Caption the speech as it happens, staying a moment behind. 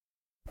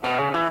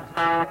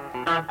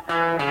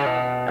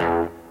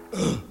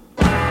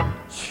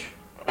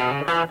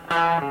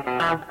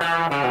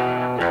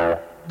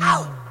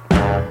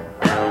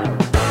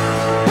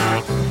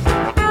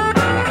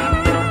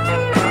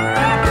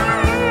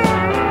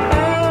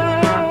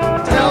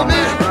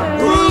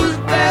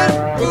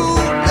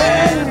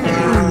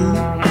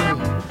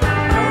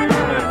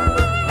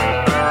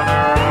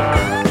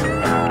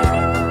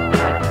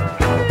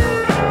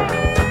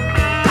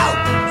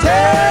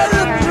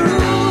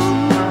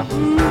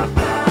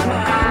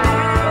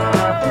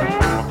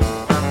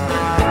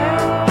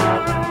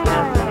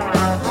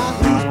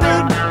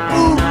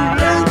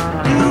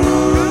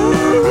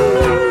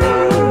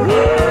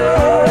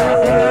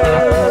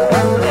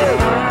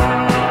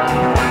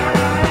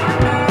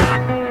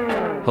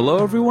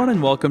Hello, everyone,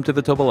 and welcome to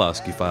the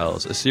Tobolowsky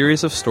Files, a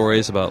series of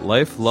stories about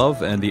life,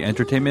 love, and the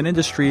entertainment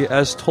industry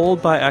as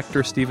told by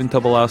actor Stephen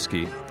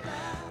Tobolowsky.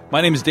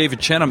 My name is David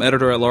Chen. I'm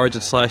editor-at-large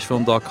at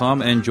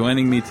slashfilm.com, and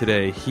joining me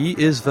today, he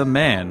is the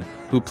man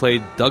who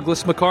played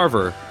Douglas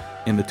McCarver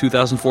in the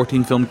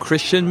 2014 film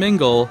Christian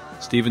Mingle,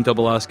 Stephen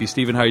Tobolowsky.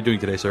 Stephen, how are you doing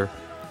today, sir?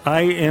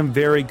 I am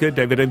very good,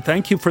 David, and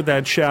thank you for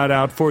that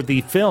shout-out for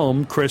the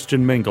film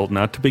Christian Mingle,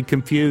 not to be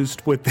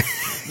confused with...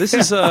 This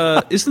is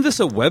isn't this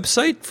a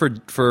website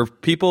for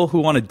people who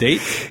want to date?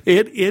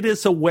 It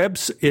is a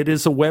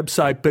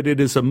website, but it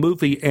is a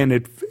movie, and the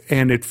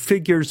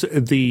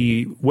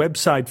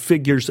website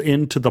figures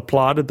into the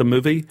plot of the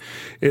movie.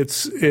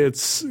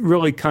 It's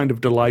really kind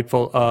of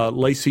delightful.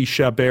 Lacey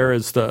Chabert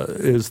is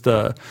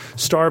the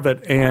star of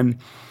it, and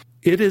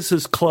it is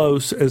as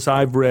close as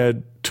I've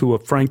read to a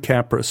Frank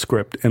Capra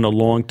script in a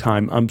long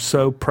time. I'm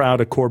so proud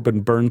of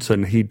Corbin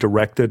Burnson. He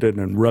directed it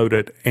and wrote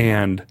it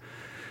and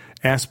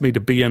asked me to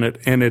be in it.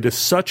 And it is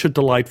such a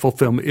delightful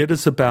film. It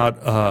is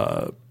about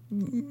the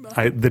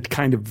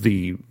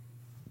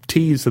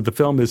tease of the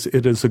film is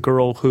it is a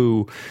girl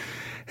who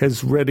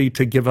is ready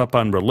to give up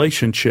on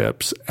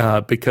relationships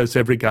because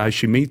every guy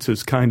she meets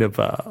is kind of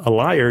a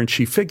liar. And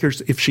she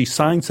figures if she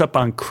signs up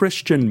on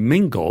Christian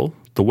Mingle,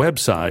 the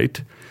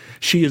website,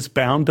 she is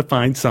bound to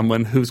find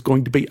someone who's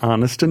going to be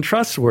honest and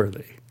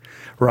trustworthy,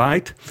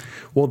 right?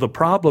 Well, the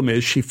problem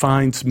is she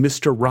finds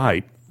Mr.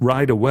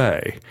 right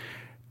away.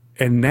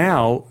 And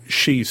now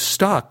she's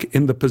stuck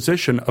in the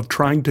position of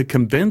trying to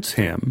convince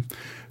him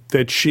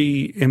that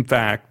she, in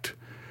fact,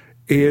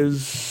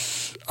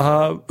 is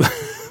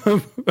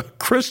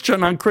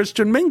Christian on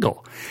Christian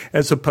Mingle,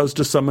 as opposed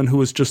to someone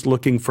who is just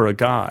looking for a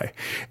guy.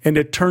 And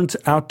it turns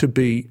out to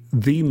be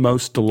the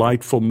most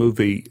delightful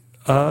movie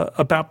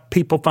about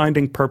people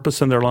finding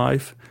purpose in their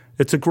life.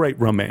 It's a great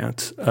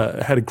romance.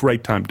 Had a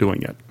great time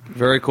doing it.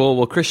 Very cool.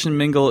 Well, Christian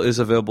Mingle is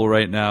available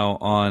right now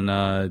on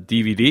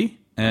DVD,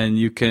 and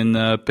you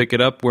can pick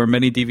it up where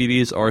many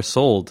DVDs are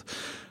sold.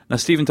 Now,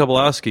 Stephen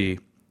Tobolowsky,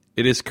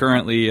 it is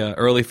currently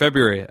early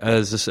February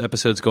as this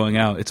episode's going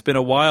out. It's been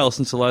a while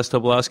since the last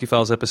Tobolowsky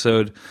Files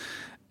episode,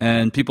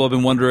 and people have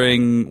been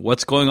wondering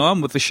what's going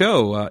on with the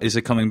show. Is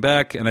it coming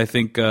back? And I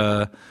think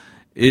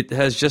it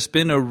has just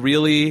been a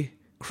really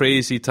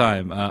crazy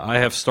time. I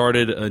have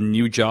started a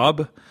new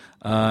job,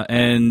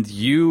 and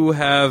you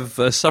have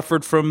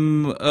suffered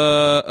from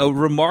a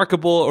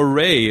remarkable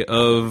array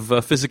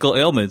of physical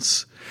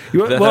ailments.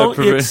 Well,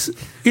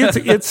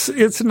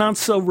 it's not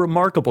so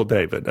remarkable,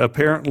 David.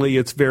 Apparently,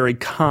 it's very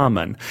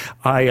common.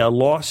 I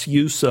lost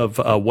use of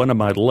one of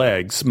my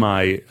legs.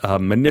 My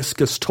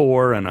meniscus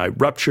tore, and I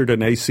ruptured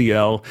an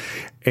ACL,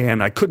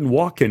 and I couldn't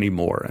walk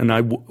anymore. And I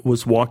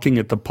was walking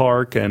at the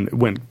park, and it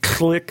went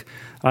click.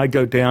 I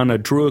go down, I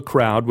drew a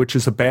crowd, which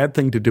is a bad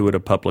thing to do at a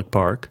public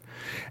park.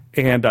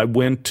 And I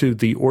went to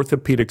the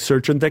orthopedic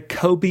surgeon that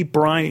Kobe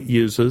Bryant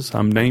uses.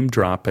 I'm name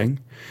dropping.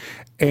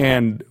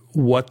 And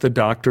what the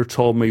doctor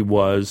told me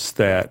was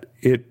that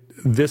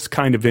this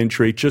kind of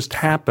injury just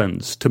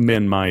happens to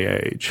men my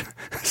age.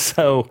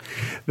 So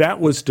that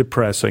was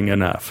depressing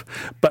enough.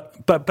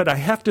 But I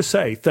have to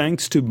say,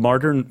 thanks to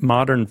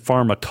modern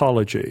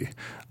pharmacology,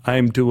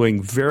 I'm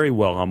doing very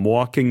well. I'm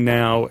walking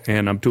now,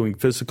 and I'm doing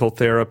physical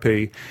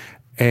therapy.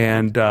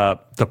 And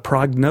the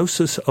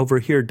prognosis over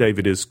here,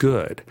 David, is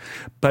good.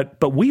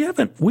 But we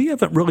haven't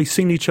really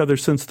seen each other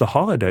since the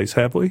holidays,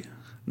 have we?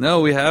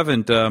 No, we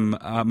haven't.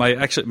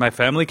 My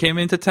family came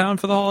into town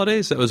for the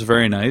holidays. That was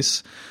very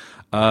nice.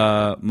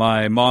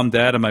 My mom,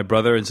 dad, and my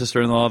brother and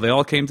sister-in-law, they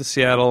all came to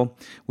Seattle.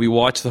 We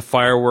watched the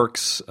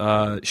fireworks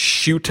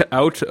shoot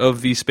out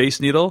of the Space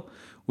Needle,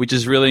 which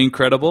is really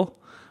incredible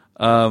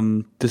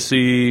to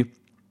see.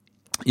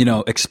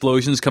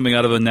 Explosions coming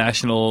out of a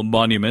national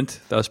monument.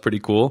 That was pretty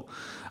cool.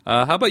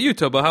 How about you,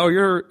 Tobo? How are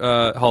your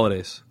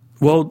holidays?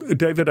 Well,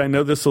 David, I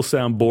know this will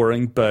sound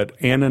boring, but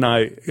Ann and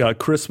I,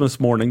 Christmas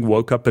morning,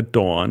 woke up at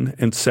dawn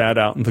and sat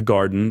out in the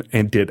garden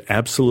and did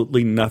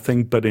absolutely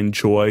nothing but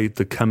enjoy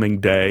the coming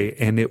day,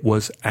 and it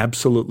was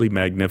absolutely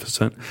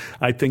magnificent.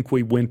 I think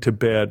we went to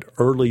bed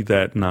early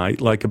that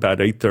night, like about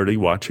 8:30,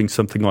 watching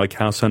something like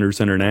House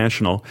Hunters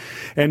International.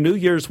 And New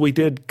Year's, we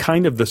did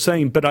kind of the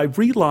same, but I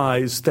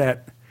realized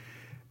that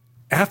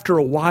after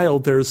a while,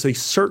 there's a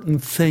certain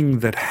thing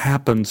that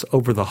happens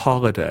over the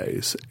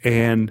holidays.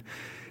 And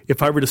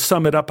if I were to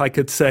sum it up, I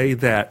could say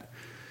that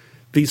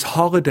these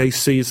holiday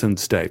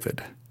seasons,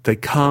 David, they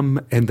come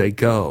and they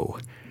go.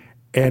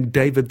 And,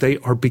 David, they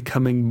are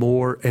becoming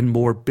more and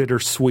more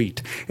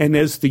bittersweet. And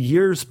as the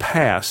years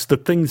pass, the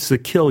things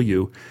that kill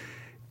you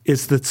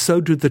is that so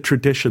do the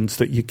traditions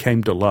that you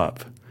came to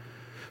love.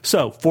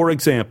 So, for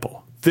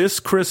example, this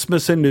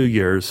Christmas and New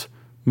Year's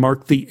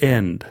mark the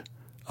end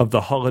of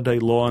the holiday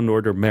Law and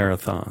Order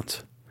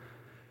marathons.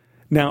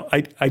 Now,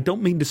 I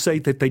don't mean to say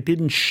that they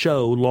didn't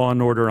show Law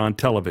and Order on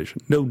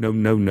television. No,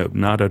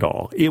 not at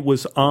all. It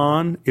was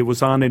on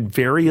in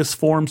various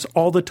forms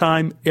all the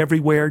time,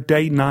 everywhere,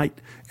 day, night,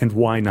 and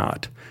why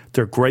not?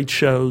 They're great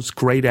shows,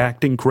 great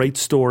acting, great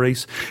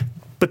stories.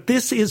 But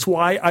this is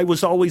why I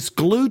was always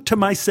glued to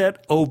my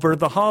set over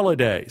the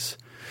holidays.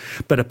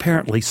 But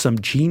apparently some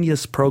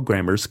genius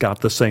programmers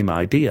got the same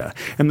idea,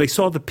 and they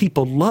saw that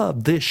people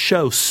loved this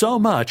show so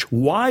much.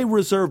 Why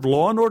reserve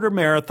Law & Order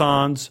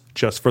marathons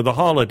just for the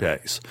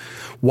holidays?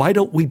 Why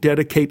don't we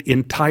dedicate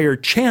entire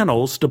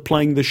channels to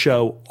playing the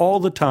show all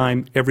the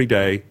time, every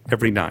day,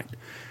 every night?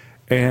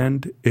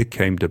 And it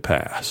came to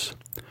pass.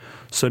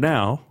 So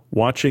now,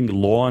 watching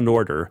Law &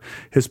 Order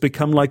has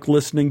become like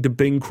listening to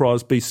Bing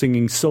Crosby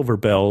singing Silver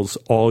Bells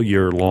all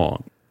year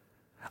long.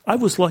 I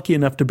was lucky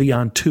enough to be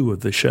on 2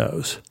 of the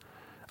shows.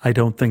 I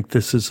don't think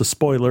this is a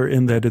spoiler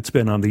in that it's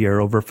been on the air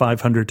over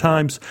 500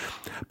 times,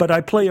 but I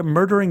play a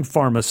murdering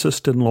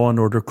pharmacist in Law &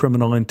 Order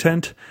Criminal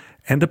Intent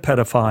and a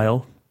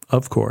pedophile,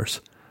 of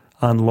course,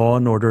 on Law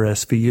 & Order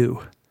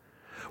SVU.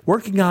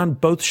 Working on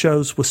both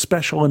shows was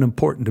special and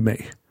important to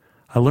me.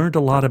 I learned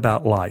a lot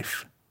about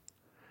life.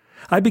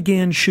 I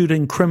began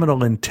shooting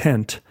Criminal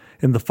Intent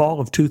in the fall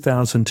of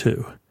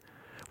 2002.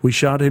 We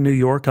shot in New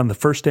York on the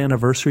first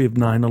anniversary of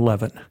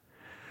 9/11.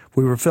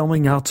 We were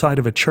filming outside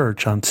of a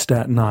church on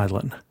Staten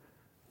Island.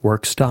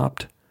 Work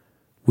stopped.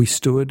 We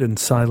stood in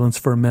silence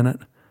for a minute.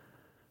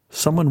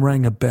 Someone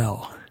rang a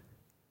bell.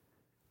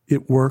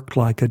 It worked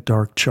like a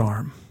dark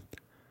charm.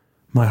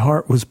 My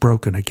heart was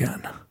broken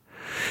again,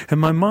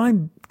 and my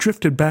mind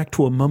drifted back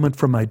to a moment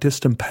from my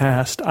distant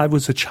past. I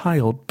was a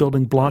child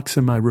building blocks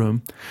in my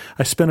room.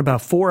 I spent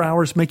about 4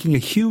 hours making a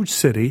huge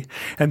city,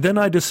 and then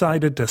I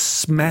decided to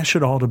smash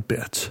it all to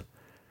bits.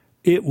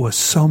 It was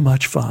so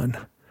much fun.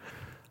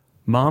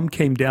 Mom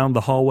came down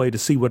the hallway to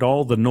see what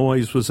all the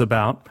noise was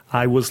about.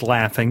 I was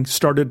laughing,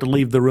 started to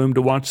leave the room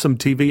to watch some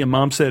TV, and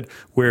Mom said,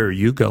 "Where are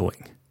you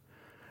going?"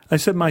 I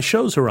said, "My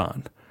shows are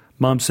on."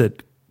 Mom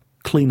said,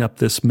 "Clean up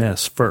this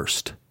mess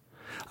first."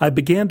 I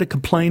began to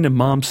complain, and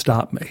Mom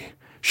stopped me.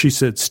 She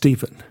said,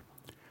 "Stephen,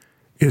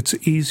 it's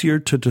easier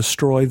to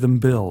destroy than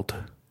build.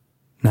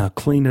 Now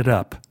clean it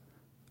up,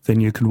 then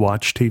you can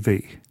watch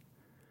TV."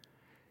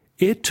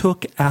 It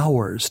took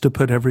hours to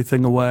put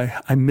everything away.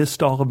 I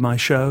missed all of my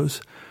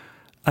shows.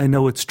 I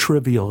know it's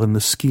trivial in the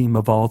scheme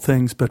of all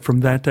things, but from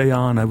that day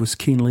on, I was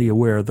keenly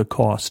aware of the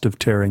cost of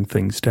tearing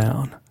things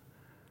down.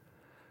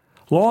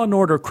 Law &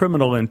 Order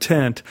Criminal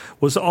Intent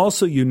was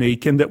also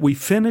unique in that we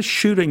finished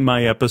shooting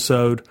my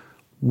episode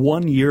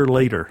 1 year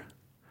later.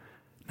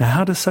 Now,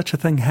 how does such a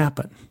thing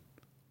happen?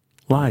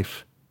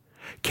 Life.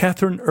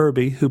 Catherine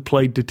Irby, who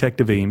played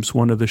Detective Eames,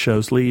 one of the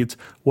show's leads,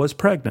 was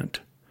pregnant.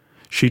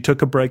 She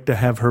took a break to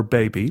have her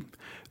baby.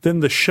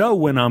 Then the show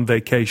went on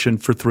vacation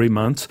for 3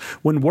 months.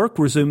 When work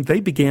resumed, they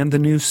began the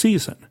new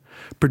season.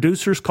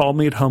 Producers called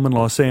me at home in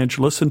Los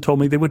Angeles and told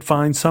me they would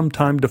find some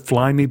time to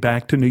fly me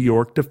back to New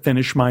York to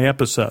finish my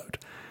episode.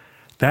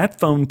 That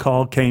phone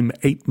call came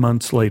 8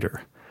 months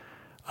later.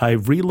 I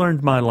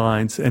relearned my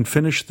lines and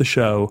finished the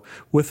show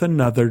with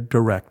another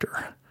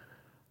director.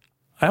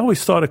 I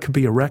always thought it could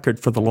be a record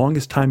for the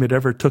longest time it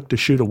ever took to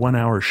shoot a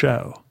 1-hour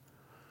show.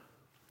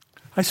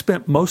 I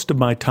spent most of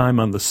my time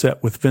on the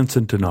set with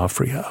Vincent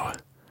D'Onofrio.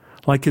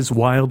 Like his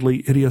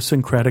wildly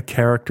idiosyncratic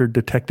character,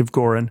 Detective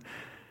Gorin,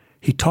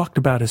 he talked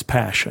about his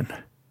passion,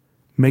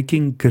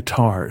 making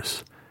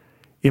guitars.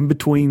 In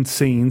between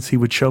scenes, he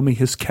would show me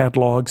his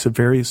catalogs of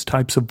various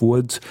types of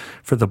woods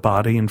for the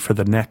body and for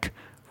the neck: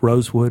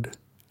 rosewood,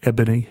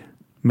 ebony,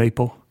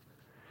 maple.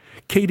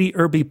 Katie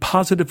Irby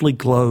positively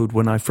glowed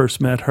when I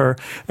first met her,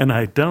 and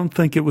I don't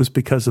think it was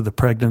because of the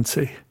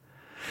pregnancy.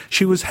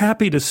 She was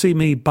happy to see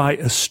me by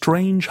a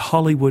strange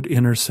Hollywood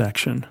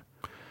intersection.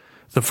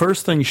 The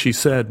first thing she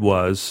said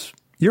was,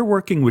 "You're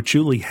working with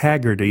Julie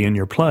Haggerty in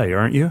your play,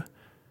 aren't you?"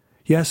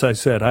 "Yes," I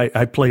said.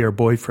 I play her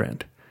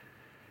boyfriend."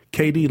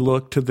 Katie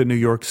looked to the New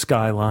York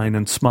skyline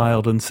and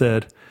smiled and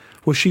said,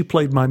 "Well, she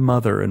played my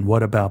mother, and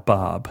what about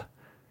Bob?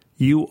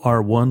 You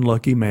are one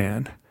lucky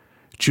man.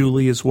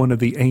 Julie is one of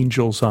the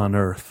angels on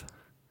earth."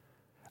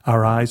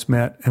 Our eyes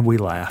met, and we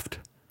laughed.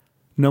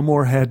 No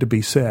more had to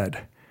be said.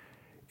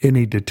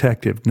 Any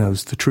detective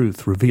knows the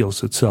truth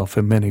reveals itself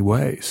in many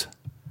ways.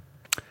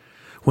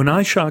 When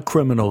I shot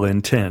Criminal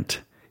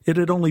Intent, it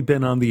had only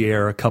been on the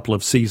air a couple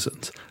of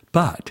seasons,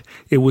 but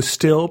it was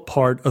still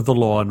part of the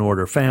Law &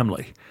 Order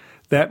family.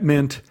 That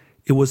meant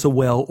it was a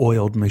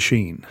well-oiled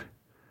machine.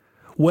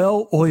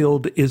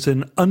 Well-oiled is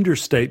an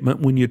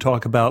understatement when you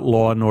talk about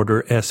Law &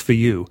 Order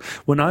SVU.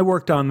 When I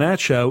worked on that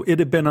show, it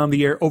had been on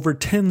the air over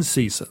 10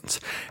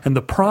 seasons, and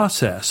the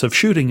process of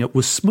shooting it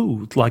was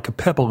smooth like a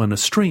pebble in a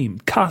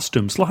stream.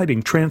 Costumes,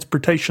 lighting,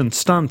 transportation,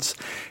 stunts,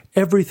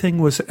 everything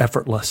was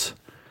effortless.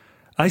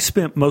 I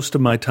spent most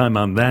of my time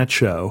on that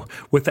show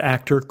with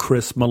actor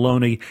Chris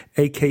Maloney,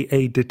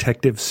 a.k.a.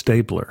 Detective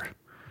Stabler.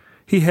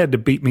 He had to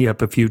beat me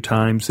up a few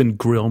times and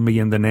grill me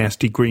in the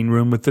nasty green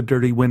room with the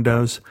dirty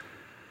windows.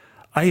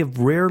 I have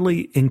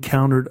rarely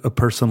encountered a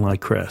person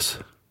like Chris.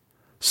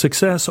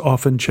 Success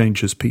often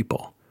changes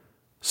people.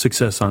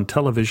 Success on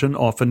television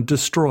often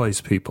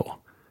destroys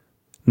people.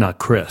 Not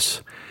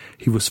Chris.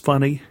 He was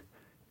funny,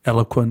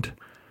 eloquent,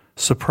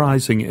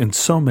 surprising in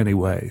so many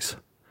ways.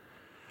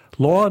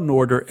 Law &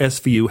 Order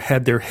SVU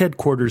had their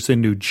headquarters in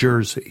New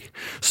Jersey,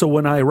 so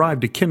when I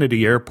arrived at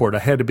Kennedy Airport, I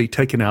had to be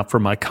taken out for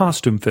my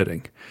costume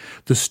fitting.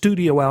 The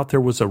studio out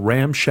there was a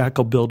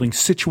ramshackle building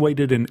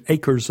situated in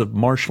acres of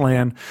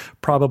marshland,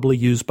 probably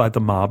used by the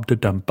mob to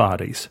dump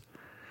bodies.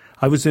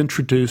 I was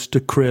introduced to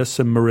Chris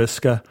and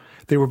Mariska.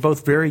 They were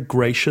both very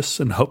gracious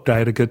and hoped I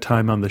had a good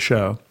time on the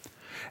show.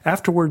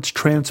 Afterwards,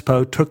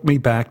 Transpo took me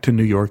back to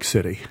New York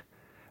City.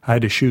 I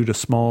had to shoot a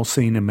small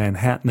scene in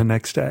Manhattan the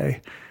next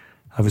day.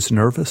 I was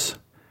nervous,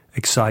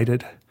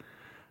 excited.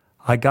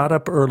 I got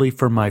up early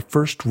for my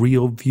first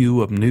real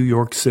view of New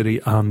York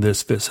City on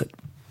this visit.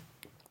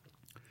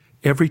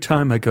 Every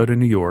time I go to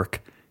New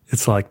York,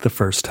 it's like the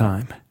first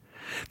time.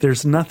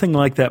 There's nothing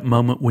like that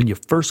moment when you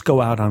first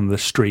go out on the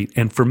street,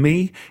 and for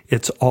me,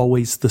 it's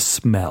always the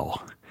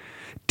smell.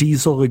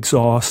 Diesel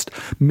exhaust,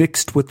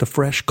 mixed with the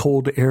fresh,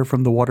 cold air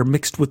from the water,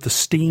 mixed with the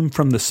steam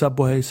from the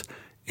subways,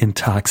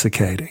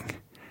 intoxicating.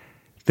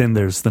 Then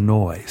there's the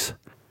noise.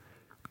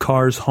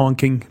 Cars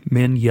honking,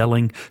 men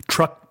yelling,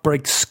 truck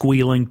brakes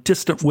squealing,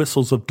 distant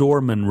whistles of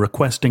doormen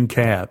requesting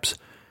cabs.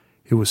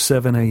 It was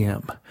 7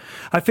 a.m.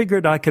 I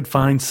figured I could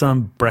find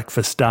some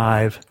breakfast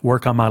dive,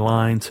 work on my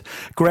lines,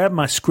 grab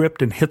my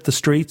script and hit the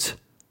streets.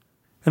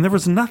 And there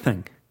was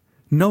nothing.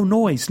 No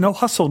noise, no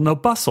hustle, no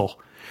bustle.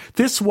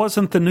 This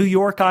wasn't the New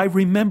York I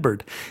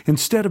remembered.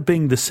 Instead of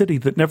being the city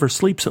that never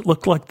sleeps, it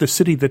looked like the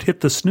city that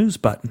hit the snooze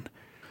button.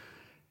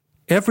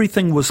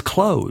 Everything was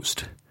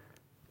closed.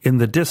 In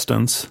the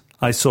distance,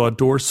 I saw a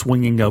door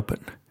swinging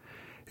open.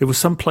 It was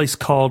some place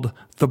called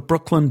the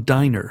Brooklyn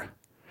Diner.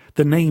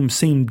 The name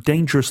seemed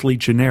dangerously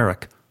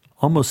generic,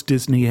 almost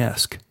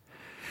Disney-esque.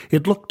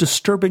 It looked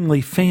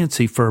disturbingly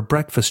fancy for a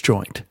breakfast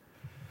joint.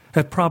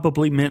 It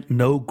probably meant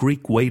no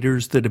Greek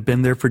waiters that had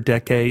been there for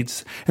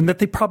decades, and that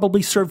they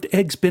probably served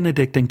eggs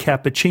Benedict and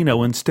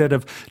cappuccino instead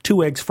of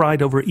 2 eggs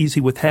fried over easy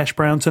with hash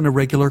browns and a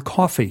regular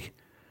coffee.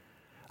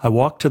 I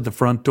walked to the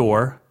front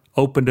door,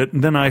 opened it,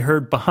 and then I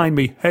heard behind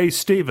me, "Hey,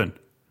 Stephen."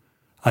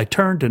 I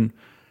turned, and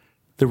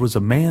there was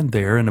a man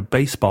there in a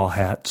baseball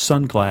hat,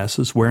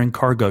 sunglasses, wearing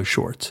cargo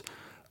shorts.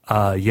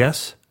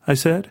 Yes, I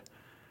said.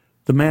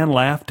 The man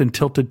laughed and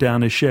tilted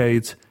down his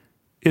shades.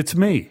 "It's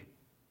me,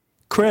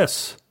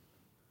 Chris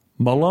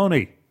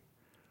Maloney.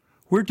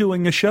 We're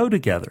doing a show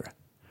together."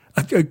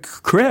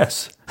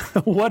 "Chris,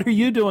 what are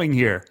you doing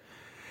here?"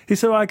 He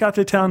said, "I got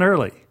to town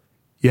early."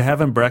 "You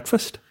having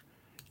breakfast?"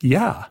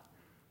 "Yeah."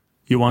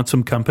 "You want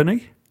some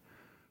company?"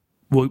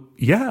 "Well,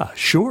 yeah,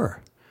 sure."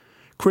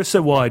 Chris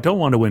said, "Well, I don't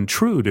want to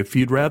intrude. If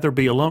you'd rather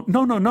be alone."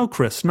 No,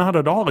 Chris, not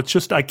at all. It's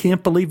just I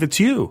can't believe it's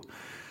you."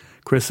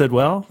 Chris said,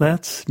 "Well,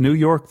 that's New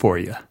York for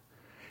you."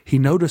 He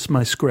noticed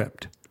my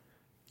script.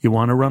 "You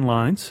want to run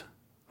lines?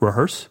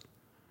 Rehearse?"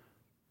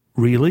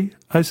 "Really?"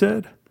 I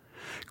said.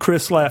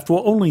 Chris laughed.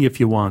 "Well, only if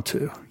you want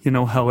to.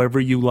 However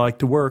you like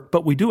to work.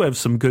 But we do have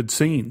some good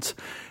scenes,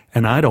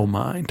 and I don't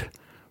mind.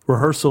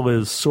 Rehearsal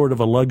is sort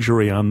of a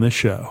luxury on this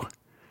show."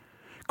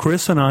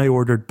 Chris and I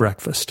ordered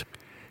breakfast.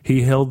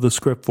 He held the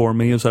script for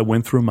me as I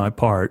went through my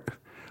part.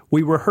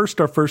 We rehearsed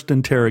our first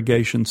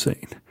interrogation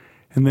scene,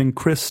 and then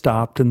Chris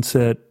stopped and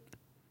said,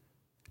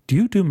 "Do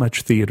you do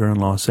much theater in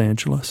Los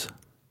Angeles?"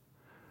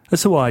 I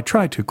said, "Well, I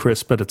try to,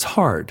 Chris, but it's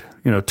hard,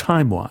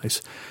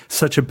 time-wise.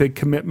 Such a big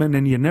commitment,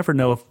 and you never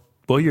know if,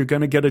 you're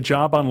going to get a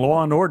job on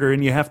Law & Order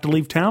and you have to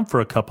leave town for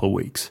a couple of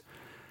weeks."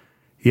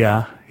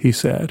 "Yeah," he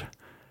said.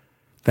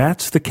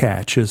 "That's the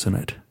catch, isn't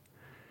it?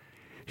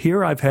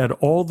 Here I've had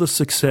all the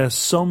success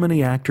so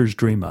many actors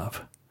dream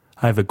of.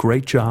 I have a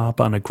great job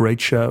on a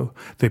great show.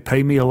 They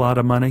pay me a lot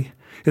of money.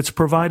 It's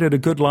provided a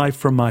good life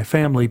for my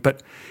family,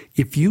 but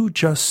if you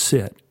just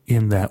sit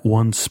in that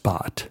one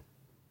spot,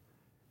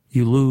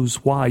 you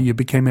lose why you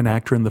became an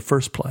actor in the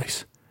first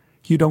place.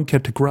 You don't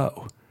get to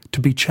grow,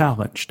 to be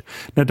challenged.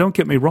 Now, don't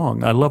get me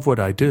wrong, I love what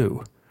I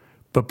do.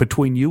 But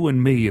between you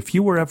and me, if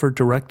you were ever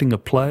directing a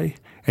play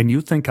and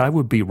you think I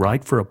would be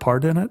right for a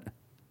part in it,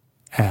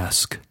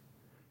 ask.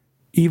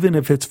 Even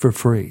if it's for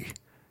free,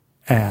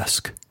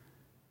 ask.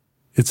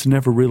 It's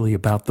never really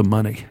about the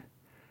money."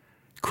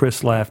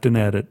 Chris laughed and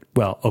added,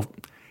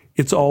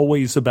 it's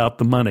always about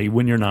the money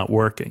when you're not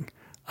working.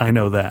 I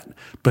know that.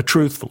 But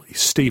truthfully,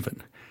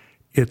 Stephen,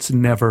 it's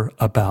never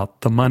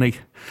about the money.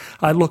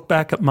 I look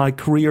back at my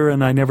career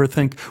and I never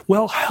think,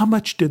 how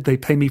much did they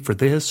pay me for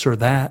this or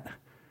that?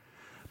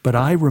 But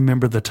I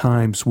remember the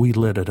times we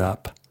lit it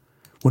up.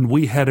 When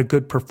we had a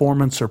good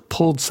performance or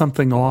pulled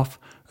something off,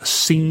 a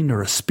scene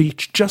or a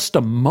speech, just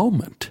a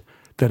moment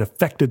that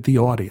affected the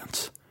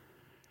audience.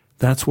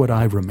 That's what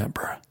I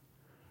remember.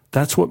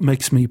 That's what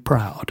makes me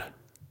proud.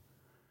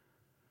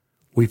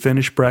 We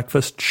finished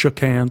breakfast, shook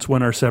hands,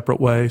 went our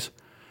separate ways.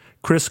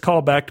 Chris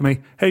called back to me,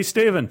 "Hey,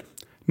 Stephen,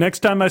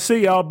 next time I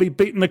see you, I'll be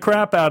beating the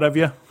crap out of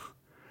you."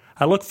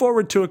 "I look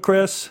forward to it,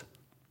 Chris."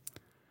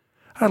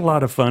 I had a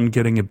lot of fun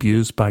getting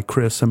abused by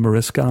Chris and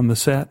Mariska on the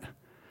set.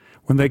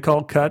 When they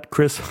called cut,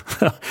 Chris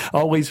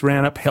always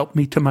ran up, helped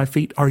me to my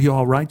feet. "Are you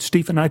all right,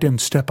 Stephen? I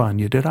didn't step on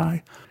you, did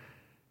I?"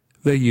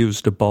 They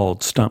used a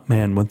bald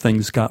stuntman when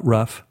things got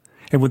rough.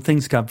 And when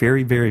things got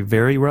very, very,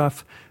 very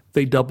rough,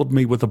 they doubled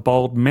me with a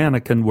bald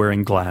mannequin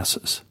wearing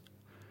glasses.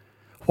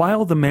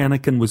 While the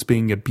mannequin was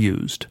being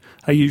abused,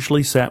 I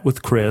usually sat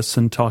with Chris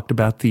and talked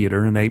about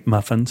theater and ate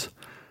muffins.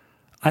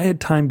 I had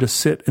time to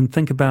sit and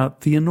think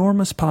about the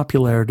enormous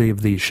popularity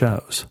of these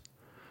shows.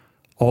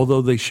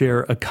 Although they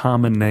share a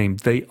common name,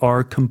 they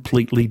are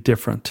completely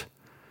different.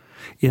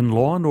 In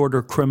Law &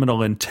 Order: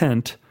 Criminal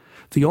Intent,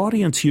 the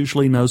audience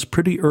usually knows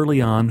pretty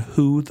early on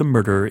who the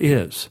murderer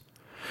is.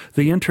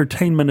 The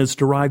entertainment is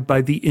derived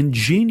by the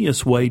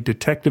ingenious way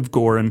Detective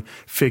Gorin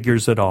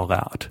figures it all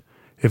out.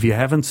 If you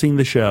haven't seen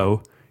the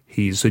show,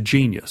 he's a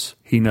genius.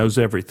 He knows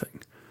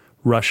everything.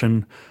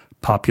 Russian,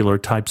 popular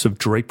types of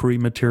drapery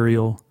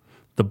material,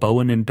 the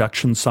Bowen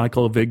induction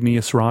cycle of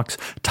igneous rocks,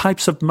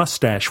 types of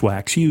mustache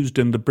wax used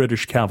in the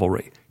British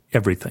cavalry,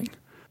 everything.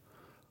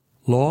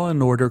 Law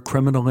 & Order: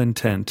 Criminal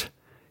Intent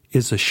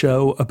is a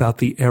show about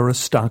the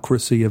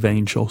aristocracy of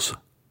angels.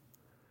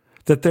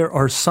 That there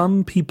are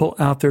some people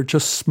out there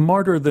just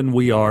smarter than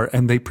we are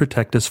and they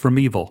protect us from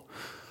evil.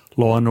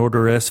 Law &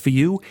 Order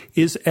SVU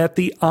is at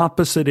the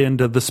opposite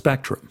end of the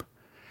spectrum.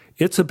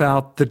 It's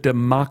about the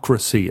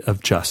democracy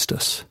of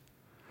justice.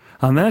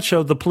 On that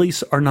show, the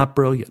police are not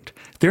brilliant.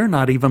 They're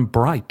not even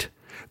bright.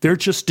 They're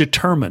just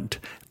determined.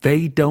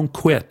 They don't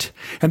quit.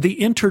 And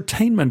the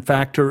entertainment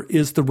factor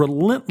is the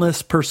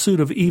relentless pursuit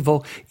of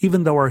evil,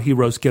 even though our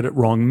heroes get it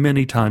wrong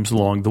many times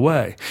along the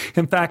way.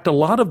 In fact, a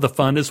lot of the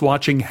fun is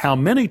watching how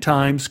many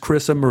times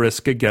Chris and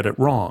Mariska get it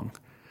wrong.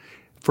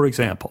 For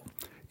example,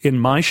 in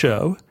my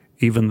show,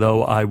 even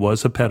though I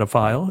was a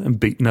pedophile and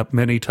beaten up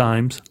many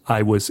times,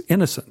 I was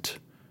innocent.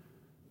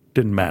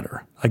 Didn't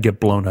matter. I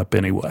get blown up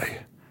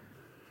anyway.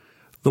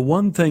 The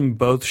one thing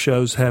both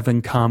shows have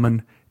in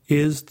common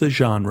is the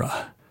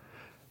genre.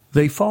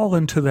 They fall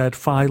into that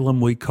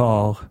phylum we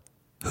call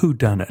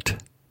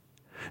whodunit.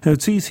 Now,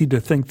 it's easy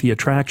to think the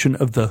attraction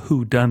of the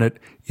whodunit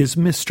is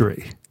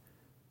mystery.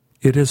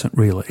 It isn't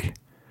really.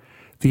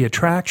 The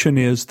attraction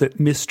is that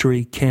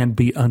mystery can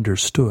be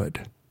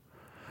understood.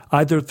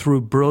 Either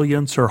through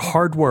brilliance or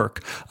hard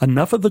work,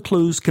 enough of the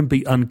clues can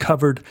be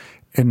uncovered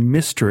and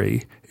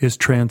mystery is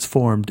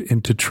transformed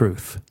into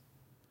truth.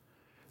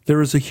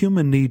 There is a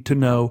human need to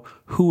know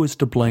who is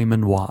to blame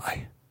and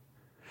why.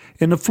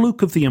 In a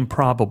fluke of the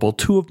improbable,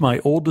 two of my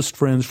oldest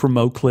friends from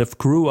Oak Cliff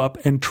grew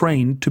up and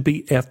trained to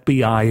be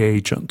FBI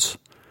agents.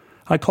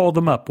 I call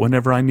them up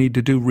whenever I need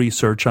to do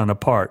research on a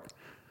part.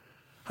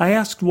 I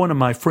asked one of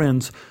my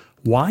friends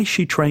why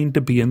she trained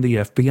to be in the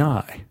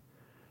FBI.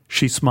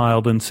 She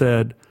smiled and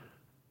said,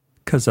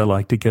 "'Cause I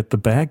like to get the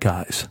bad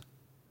guys."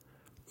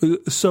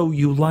 "So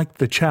you like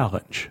the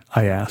challenge?"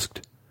 I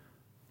asked.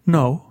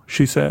 "No,"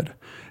 she said.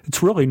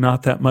 "It's really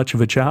not that much of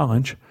a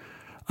challenge.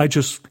 I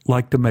just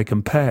like to make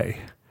 'em pay."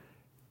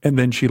 And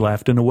then she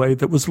laughed in a way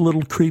that was a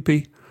little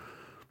creepy.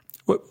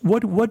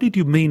 What did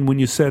you mean when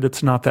you said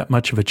it's not that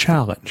much of a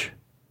challenge?"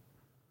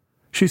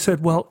 She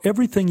said, "Well,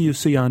 everything you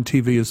see on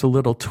TV is a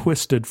little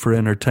twisted for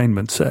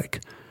entertainment's sake.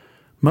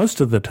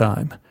 Most of the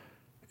time,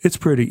 it's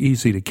pretty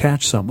easy to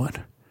catch someone.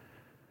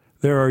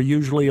 There are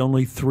usually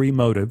only 3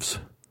 motives: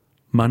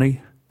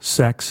 money,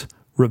 sex,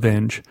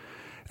 revenge,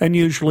 and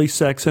usually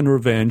sex and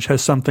revenge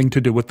has something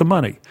to do with the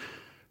money.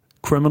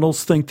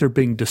 Criminals think they're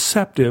being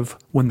deceptive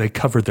when they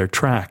cover their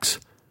tracks,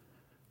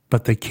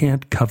 but they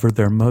can't cover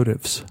their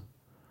motives.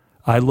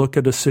 I look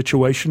at a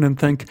situation and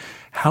think,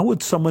 how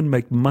would someone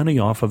make money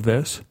off of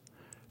this?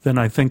 Then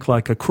I think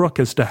like a crook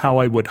as to how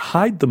I would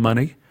hide the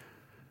money,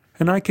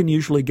 and I can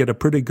usually get a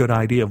pretty good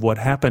idea of what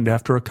happened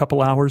after a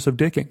couple hours of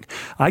digging.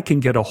 I can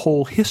get a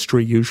whole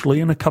history usually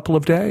in a couple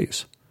of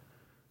days."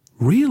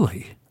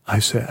 "Really?" I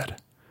said.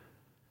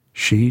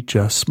 She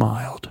just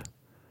smiled.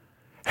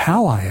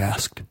 "How?" I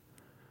asked.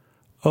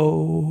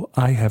 "Oh,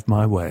 I have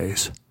my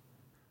ways."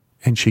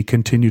 And she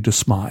continued to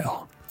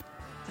smile.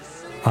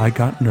 I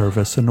got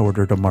nervous and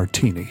ordered a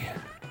martini.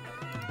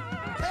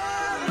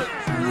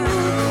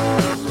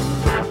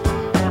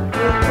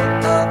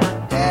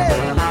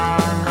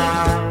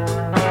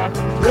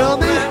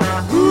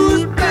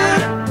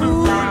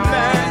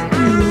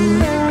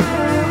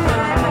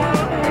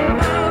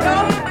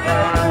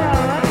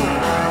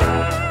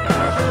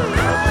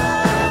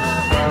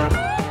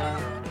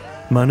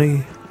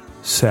 Money,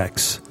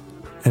 sex,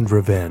 and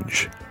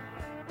revenge.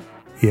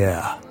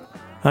 Yeah,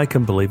 I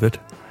can believe it.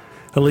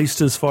 At least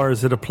as far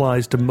as it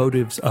applies to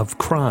motives of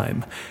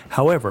crime.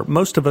 However,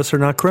 most of us are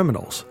not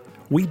criminals.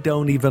 We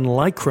don't even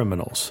like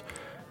criminals,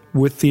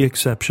 with the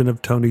exception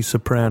of Tony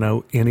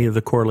Soprano, any of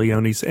the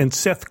Corleones, and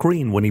Seth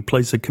Green when he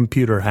plays a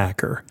computer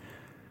hacker.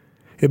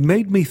 It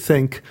made me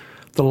think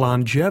the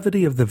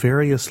longevity of the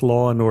various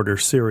Law and Order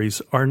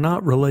series are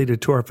not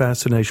related to our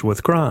fascination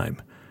with crime.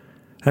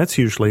 That's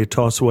usually a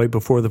toss away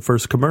before the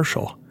first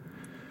commercial.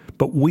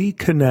 But we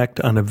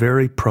connect on a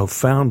very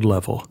profound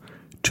level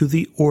to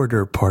the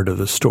order part of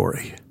the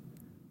story.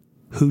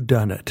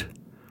 Whodunit.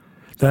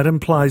 That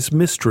implies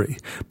mystery,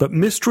 but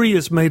mystery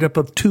is made up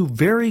of 2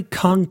 very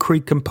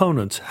concrete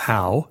components: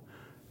 how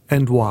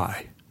and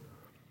why.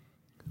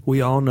 We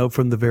all know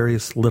from the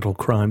various little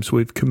crimes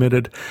we've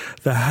committed,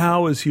 the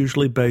how is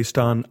usually based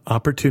on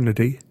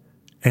opportunity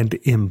and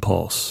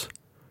impulse.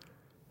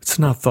 It's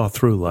not thought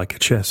through like a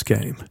chess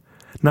game,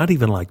 not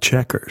even like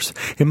checkers.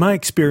 In my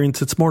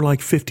experience, it's more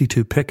like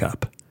 52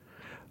 pickup.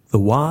 The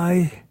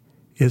why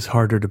is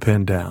harder to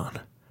pin down.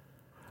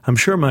 I'm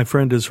sure my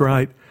friend is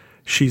right.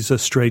 She's a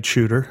straight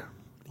shooter,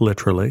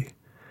 literally.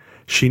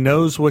 She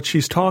knows what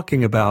she's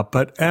talking about,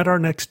 but at our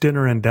next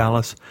dinner in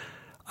Dallas,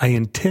 I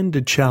intend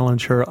to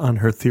challenge her on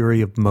her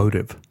theory of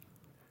motive.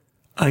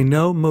 I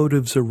know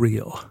motives are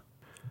real.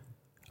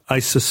 I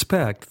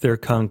suspect they're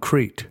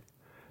concrete.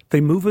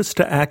 They move us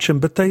to action,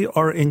 but they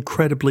are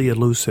incredibly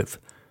elusive.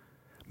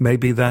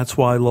 Maybe that's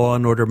why Law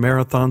and Order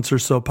marathons are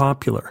so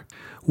popular.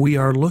 We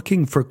are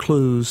looking for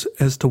clues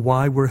as to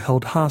why we're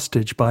held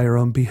hostage by our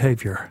own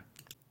behavior.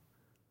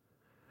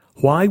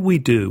 Why we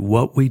do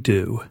what we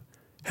do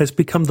has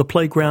become the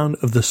playground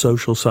of the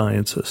social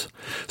sciences.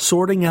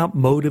 Sorting out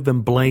motive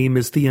and blame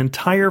is the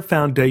entire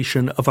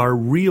foundation of our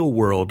real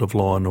world of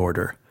law and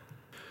order.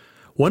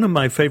 One of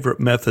my favorite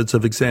methods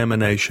of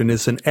examination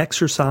is an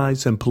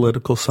exercise in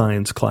political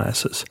science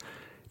classes.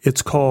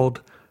 It's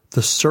called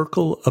the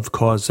Circle of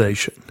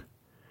Causation.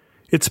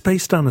 It's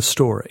based on a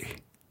story.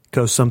 It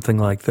goes something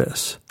like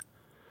this.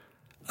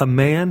 A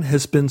man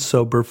has been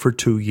sober for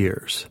 2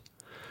 years.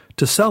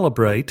 To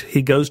celebrate,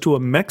 he goes to a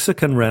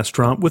Mexican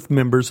restaurant with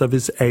members of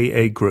his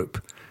AA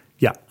group.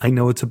 Yeah, I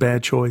know it's a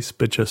bad choice,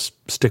 but just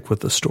stick with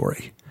the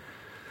story.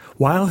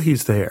 While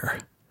he's there,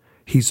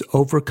 he's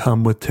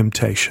overcome with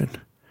temptation.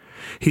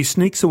 He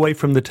sneaks away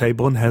from the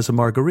table and has a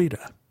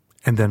margarita,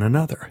 and then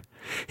another.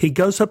 He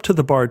goes up to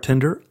the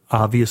bartender,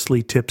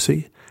 obviously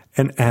tipsy,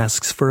 and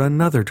asks for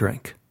another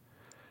drink.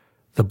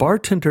 The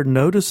bartender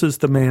notices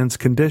the man's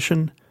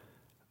condition,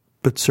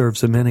 but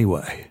serves him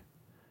anyway.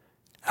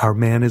 Our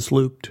man is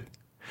looped.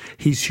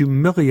 He's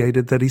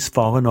humiliated that he's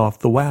fallen off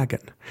the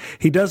wagon.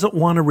 He doesn't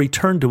want to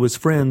return to his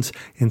friends.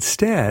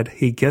 Instead,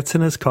 he gets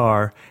in his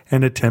car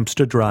and attempts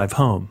to drive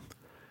home.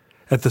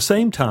 At the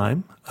same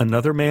time,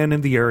 another man in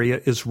the area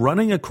is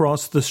running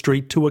across the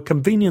street to a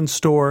convenience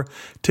store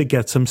to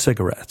get some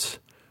cigarettes.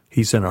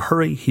 He's in a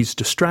hurry. He's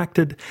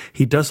distracted.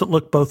 He doesn't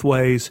look both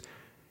ways.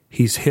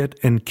 He's hit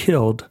and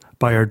killed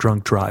by our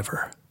drunk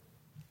driver.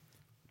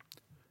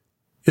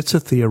 It's a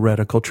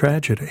theoretical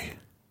tragedy.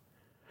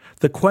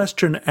 The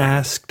question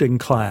asked in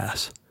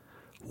class,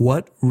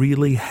 what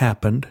really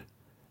happened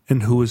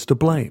and who is to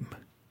blame?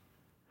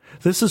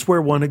 This is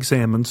where one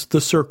examines the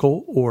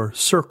circle or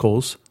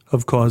circles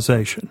of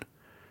causation.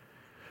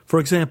 For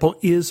example,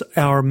 is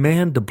our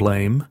man to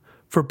blame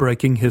for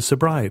breaking his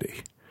sobriety?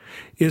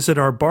 Is it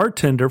our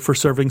bartender for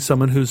serving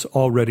someone who's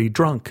already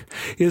drunk?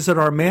 Is it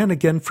our man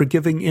again for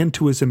giving in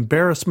to his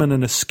embarrassment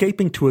and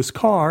escaping to his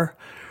car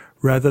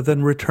rather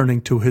than returning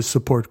to his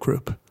support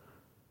group?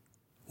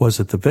 Was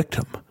it the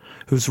victim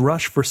whose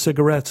rush for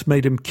cigarettes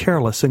made him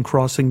careless in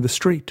crossing the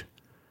street?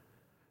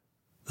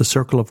 The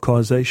circle of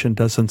causation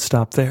doesn't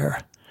stop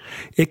there.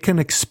 It can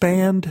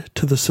expand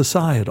to the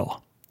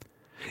societal.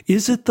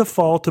 Is it the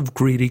fault of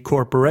greedy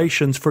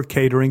corporations for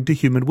catering to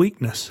human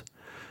weakness?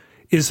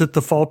 Is it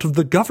the fault of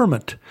the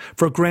government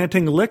for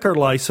granting liquor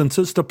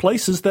licenses to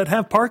places that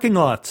have parking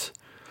lots?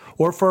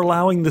 Or for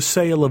allowing the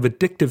sale of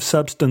addictive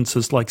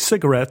substances like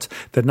cigarettes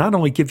that not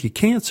only give you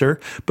cancer,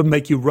 but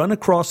make you run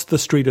across the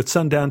street at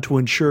sundown to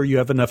ensure you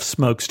have enough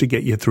smokes to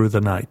get you through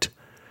the night?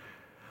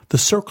 The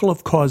circle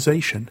of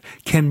causation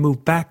can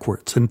move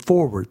backwards and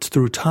forwards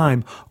through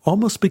time,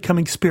 almost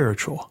becoming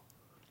spiritual.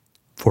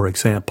 For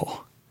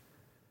example,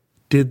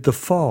 did the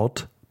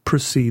fault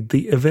precede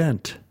the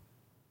event?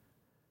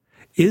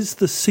 Is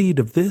the seed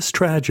of this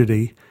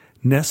tragedy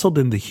nestled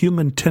in the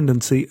human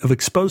tendency of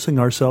exposing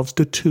ourselves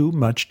to too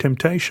much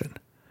temptation?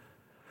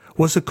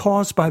 Was it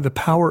caused by the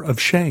power of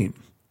shame,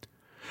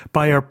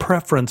 by our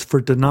preference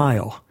for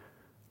denial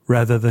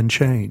rather than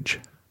change?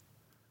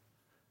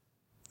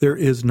 There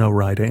is no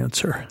right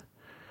answer.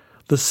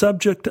 The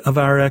subject of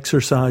our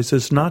exercise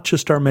is not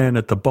just our man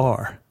at the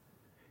bar.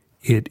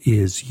 It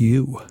is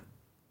you.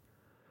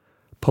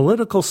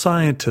 Political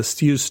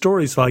scientists use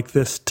stories like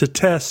this to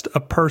test a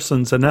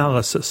person's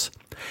analysis.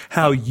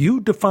 How you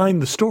define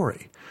the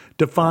story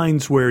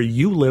defines where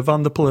you live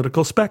on the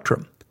political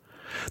spectrum.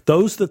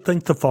 Those that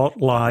think the fault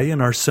lie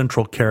in our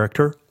central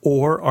character,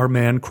 or our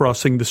man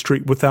crossing the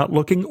street without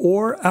looking,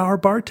 or our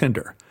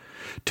bartender,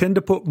 tend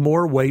to put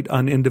more weight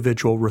on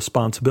individual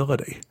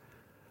responsibility.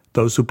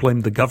 Those who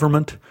blame the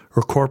government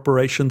or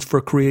corporations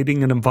for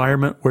creating an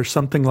environment where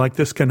something like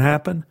this can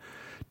happen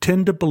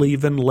tend to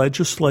believe in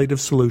legislative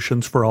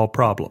solutions for all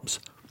problems.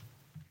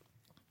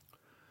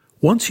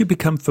 Once you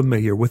become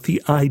familiar with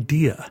the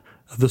idea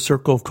of the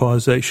circle of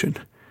causation,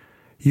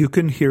 you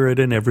can hear it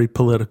in every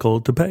political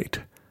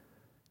debate.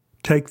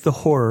 Take the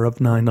horror of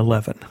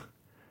 9/11.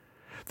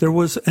 There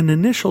was an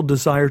initial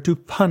desire to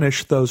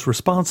punish those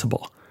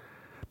responsible,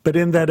 but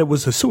in that it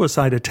was a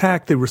suicide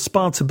attack, the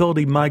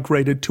responsibility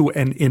migrated to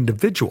an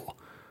individual,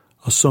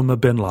 Osama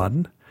bin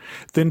Laden,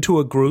 then to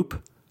a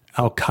group,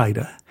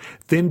 Al-Qaeda,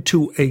 then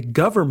to a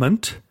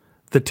government,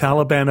 the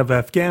Taliban of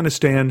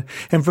Afghanistan,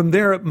 and from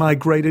there it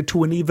migrated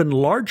to an even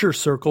larger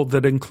circle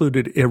that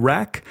included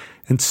Iraq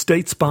and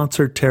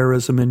state-sponsored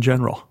terrorism in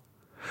general.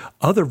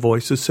 Other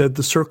voices said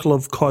the circle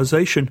of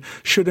causation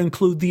should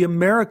include the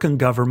American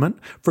government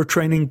for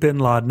training bin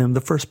Laden in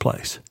the first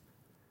place.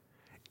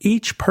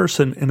 Each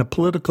person in a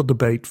political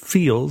debate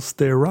feels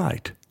they're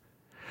right.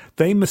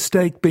 They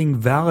mistake being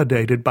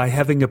validated by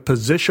having a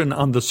position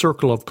on the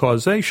circle of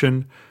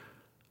causation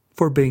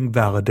for being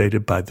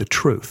validated by the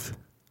truth.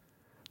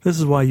 This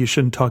is why you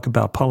shouldn't talk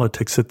about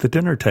politics at the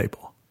dinner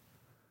table.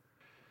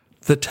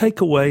 The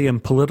takeaway in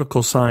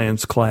political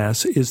science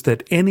class is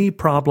that any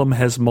problem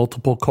has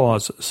multiple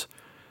causes,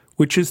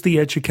 which is the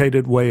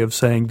educated way of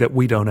saying that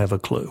we don't have a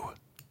clue.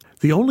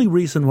 The only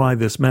reason why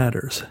this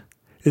matters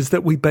is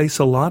that we base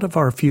a lot of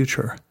our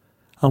future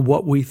on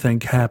what we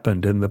think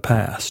happened in the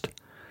past.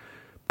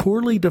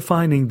 Poorly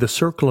defining the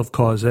circle of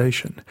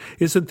causation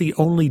isn't the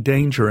only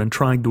danger in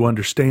trying to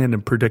understand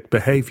and predict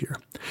behavior.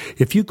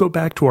 If you go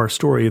back to our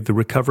story of the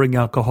recovering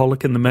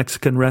alcoholic in the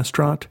Mexican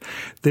restaurant,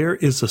 there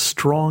is a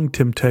strong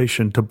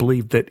temptation to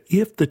believe that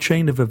if the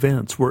chain of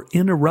events were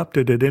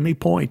interrupted at any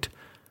point,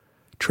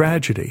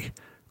 tragedy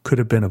could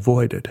have been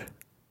avoided.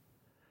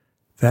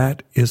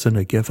 That isn't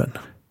a given.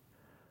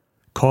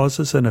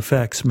 Causes and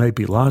effects may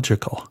be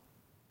logical,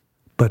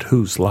 but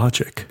whose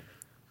logic?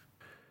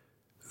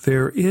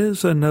 There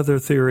is another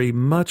theory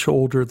much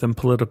older than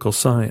political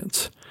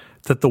science,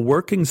 that the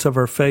workings of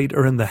our fate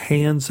are in the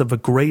hands of a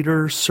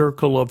greater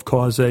circle of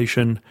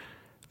causation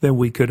than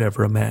we could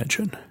ever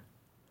imagine.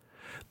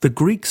 The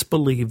Greeks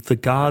believed the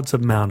gods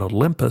of Mount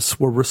Olympus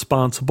were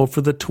responsible for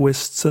the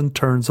twists and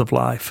turns of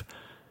life,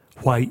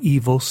 why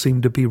evil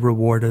seemed to be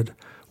rewarded,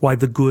 why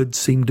the good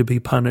seemed to be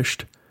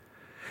punished.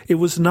 It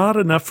was not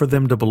enough for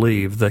them to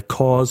believe that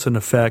cause and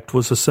effect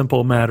was a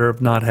simple matter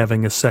of not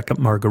having a second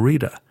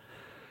margarita.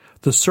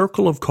 The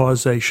circle of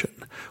causation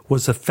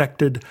was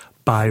affected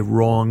by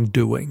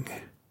wrongdoing.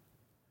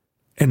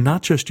 And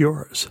not just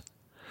yours.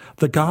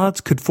 The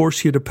gods could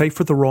force you to pay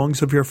for the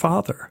wrongs of your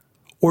father,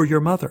 or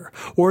your mother,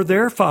 or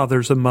their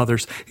fathers and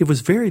mothers. It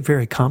was very,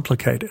 very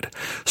complicated.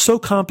 So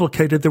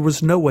complicated there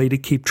was no way to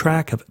keep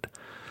track of it.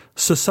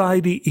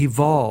 Society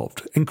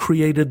evolved and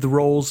created the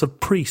roles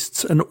of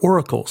priests and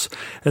oracles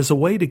as a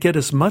way to get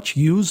as much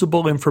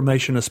usable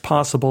information as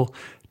possible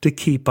to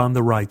keep on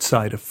the right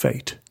side of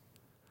fate.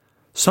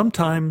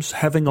 Sometimes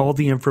having all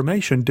the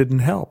information didn't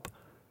help.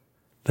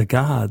 The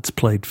gods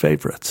played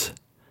favorites.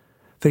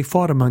 They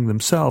fought among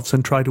themselves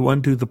and tried to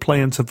undo the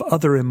plans of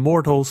other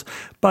immortals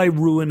by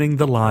ruining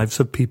the lives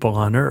of people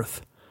on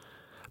earth.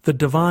 The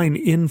divine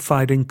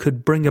infighting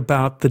could bring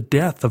about the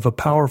death of a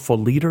powerful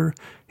leader,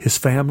 his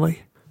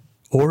family,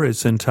 or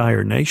his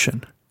entire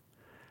nation.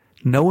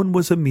 No one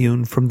was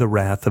immune from the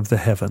wrath of the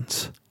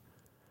heavens.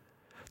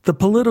 The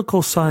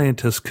political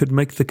scientists could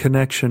make the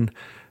connection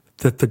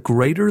that the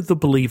greater the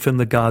belief in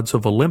the gods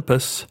of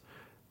Olympus,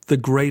 the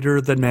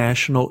greater the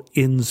national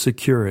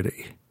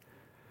insecurity.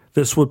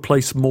 This would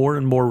place more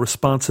and more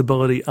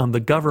responsibility on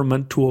the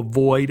government to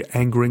avoid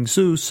angering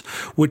Zeus,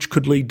 which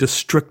could lead to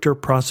stricter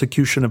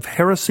prosecution of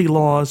heresy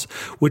laws,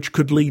 which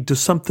could lead to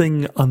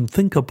something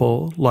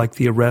unthinkable like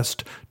the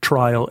arrest,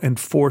 trial, and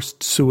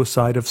forced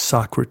suicide of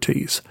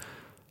Socrates,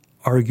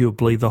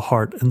 arguably the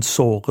heart and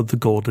soul of the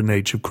Golden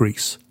Age of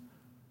Greece.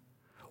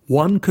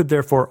 One could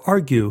therefore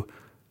argue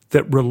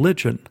that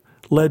religion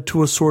led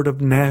to a sort of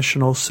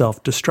national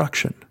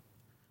self-destruction.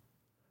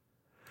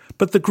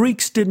 But the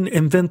Greeks didn't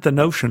invent the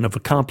notion of a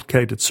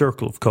complicated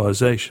circle of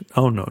causation.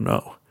 Oh,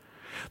 no.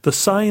 The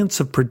science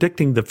of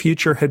predicting the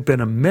future had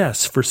been a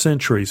mess for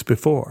centuries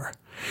before.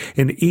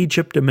 In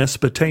Egypt and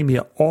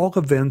Mesopotamia, all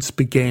events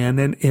began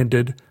and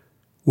ended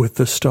with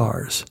the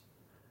stars.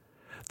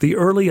 The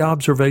early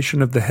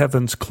observation of the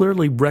heavens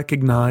clearly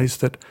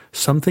recognized that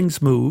some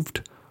things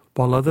moved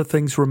while other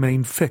things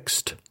remained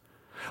fixed.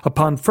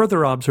 Upon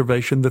further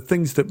observation, the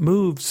things that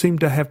moved seemed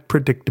to have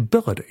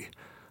predictability,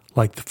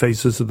 like the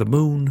phases of the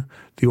moon,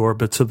 the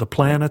orbits of the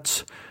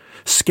planets.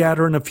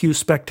 Scatter in a few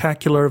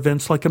spectacular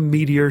events like a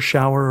meteor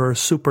shower or a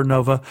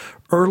supernova,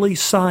 early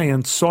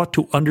science sought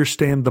to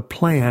understand the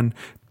plan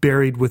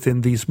buried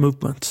within these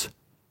movements.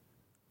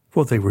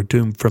 Well, they were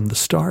doomed from the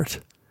start.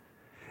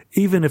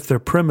 Even if their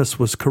premise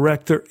was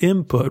correct, their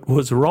input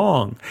was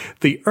wrong.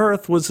 The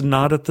Earth was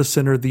not at the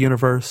center of the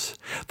universe.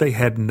 They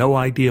had no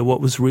idea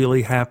what was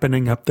really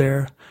happening up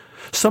there.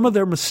 Some of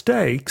their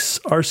mistakes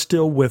are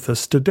still with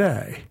us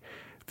today.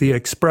 The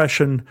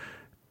expression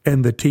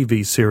in the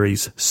TV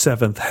series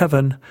Seventh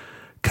Heaven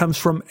comes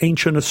from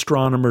ancient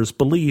astronomers'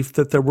 belief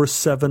that there were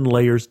 7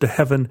 layers to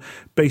heaven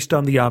based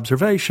on the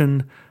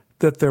observation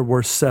that there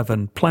were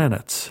 7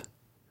 planets.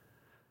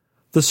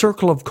 The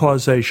circle of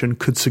causation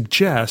could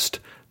suggest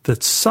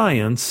that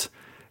science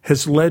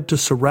has led to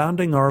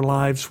surrounding our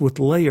lives with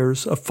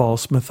layers of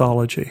false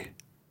mythology.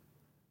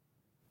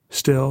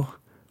 Still,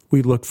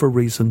 we look for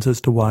reasons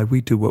as to why we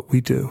do what we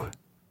do.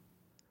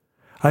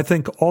 I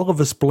think all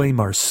of us blame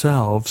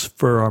ourselves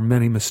for our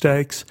many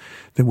mistakes,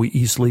 then we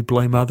easily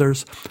blame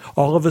others.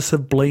 All of us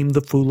have blamed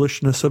the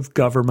foolishness of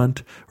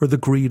government or the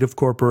greed of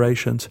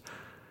corporations.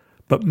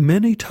 But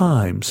many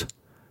times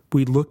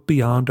we look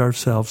beyond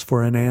ourselves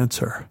for an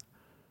answer.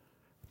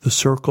 The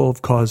circle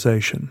of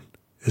causation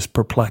is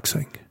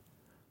perplexing.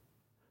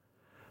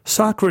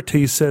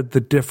 Socrates said the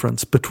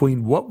difference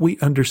between what we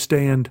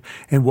understand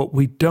and what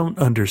we don't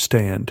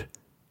understand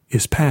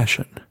is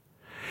passion,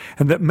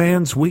 and that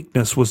man's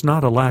weakness was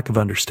not a lack of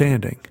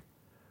understanding,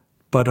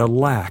 but a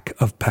lack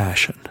of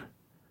passion.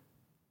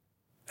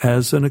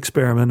 As an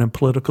experiment in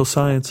political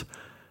science,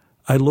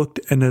 I looked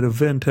at an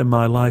event in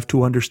my life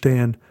to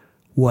understand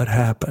what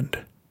happened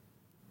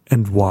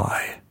and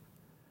why,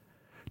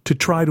 to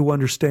try to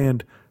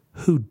understand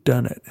who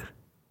done it.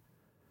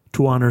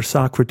 To honor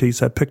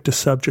Socrates, I picked a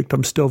subject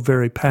I'm still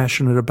very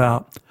passionate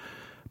about,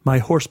 my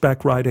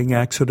horseback riding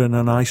accident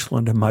in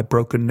Iceland and my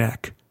broken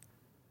neck.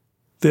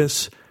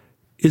 This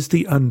is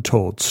the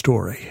untold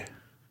story.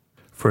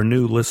 For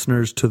new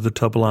listeners to the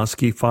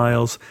Tobolowsky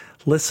Files,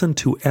 listen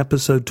to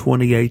episode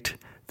 28,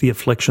 The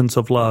Afflictions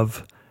of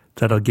Love.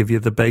 That'll give you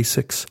the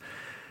basics.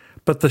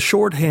 But the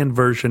shorthand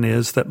version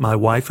is that my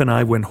wife and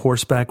I went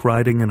horseback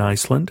riding in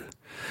Iceland.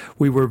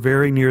 We were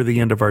very near the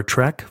end of our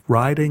trek,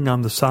 riding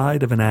on the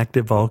side of an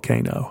active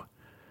volcano.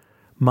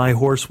 My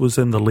horse was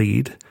in the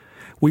lead.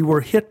 We were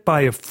hit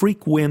by a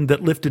freak wind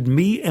that lifted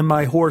me and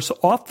my horse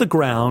off the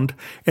ground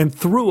and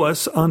threw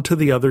us onto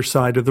the other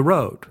side of the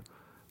road.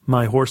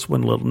 My horse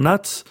went a little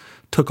nuts,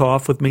 took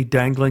off with me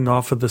dangling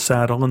off of the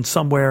saddle, and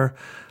somewhere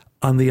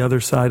on the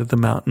other side of the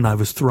mountain I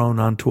was thrown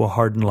onto a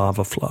hardened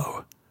lava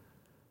flow.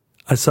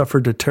 I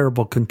suffered a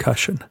terrible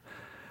concussion.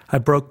 I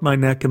broke my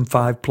neck in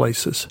 5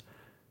 places.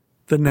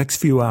 The next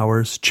few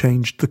hours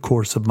changed the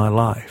course of my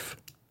life.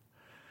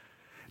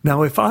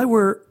 Now, if I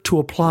were to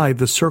apply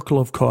the circle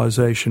of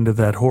causation to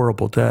that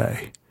horrible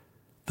day,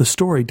 the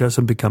story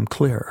doesn't become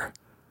clearer.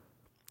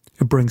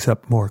 It brings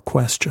up more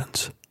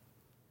questions.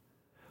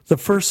 The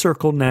first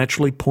circle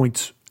naturally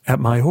points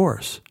at my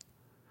horse.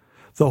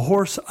 The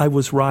horse I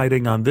was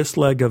riding on this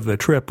leg of the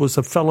trip was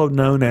a fellow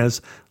known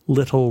as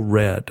Little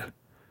Red.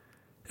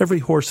 Every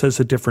horse has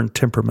a different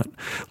temperament.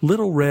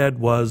 Little Red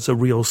was a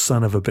real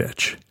son of a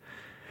bitch.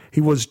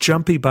 He was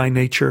jumpy by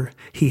nature.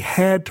 He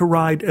had to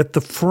ride at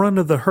the front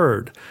of the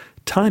herd.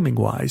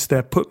 Timing-wise,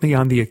 that put me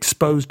on the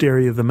exposed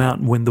area of the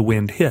mountain when the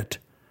wind hit.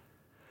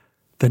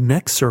 The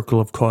next circle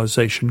of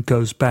causation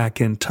goes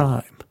back in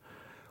time.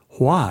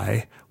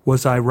 Why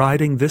was I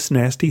riding this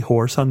nasty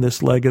horse on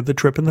this leg of the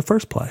trip in the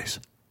first place?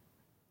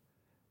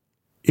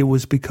 It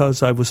was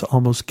because I was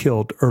almost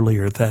killed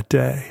earlier that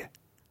day.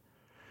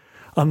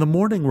 On the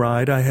morning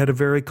ride, I had a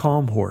very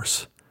calm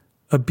horse,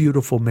 a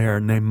beautiful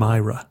mare named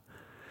Myra.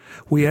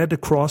 We had to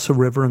cross a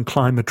river and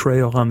climb a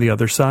trail on the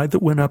other side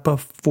that went up a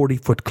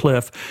 40-foot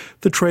cliff.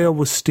 The trail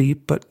was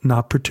steep, but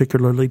not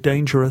particularly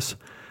dangerous.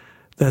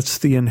 That's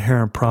the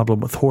inherent problem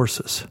with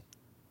horses.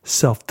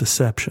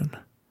 Self-deception.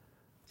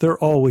 They're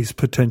always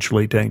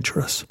potentially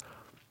dangerous.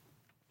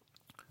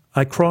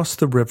 I crossed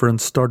the river and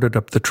started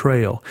up the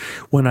trail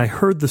when I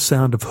heard the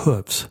sound of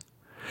hooves.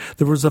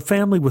 There was a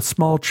family with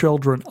small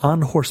children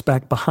on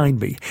horseback behind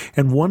me,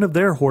 and one of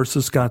their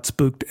horses got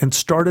spooked and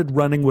started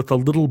running with a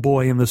little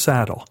boy in the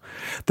saddle.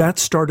 That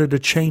started a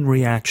chain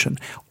reaction.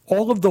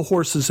 All of the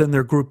horses in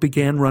their group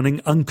began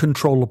running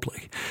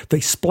uncontrollably.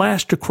 They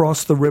splashed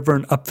across the river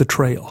and up the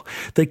trail.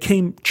 They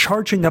came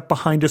charging up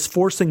behind us,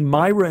 forcing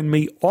Myra and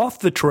me off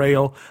the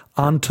trail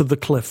onto the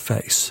cliff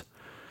face.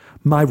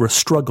 Myra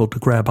struggled to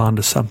grab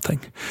onto something.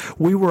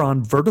 We were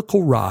on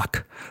vertical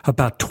rock,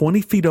 about 20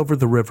 feet over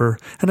the river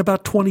and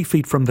about 20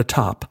 feet from the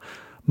top.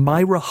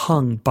 Myra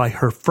hung by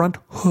her front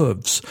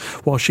hooves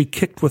while she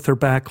kicked with her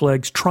back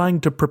legs, trying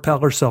to propel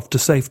herself to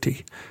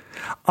safety.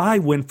 I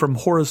went from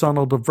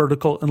horizontal to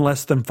vertical in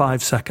less than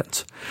 5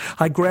 seconds.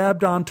 I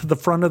grabbed onto the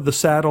front of the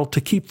saddle to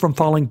keep from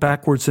falling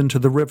backwards into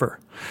the river.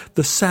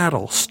 The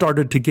saddle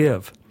started to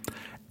give.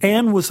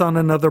 Anne was on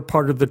another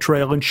part of the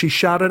trail, and she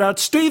shouted out,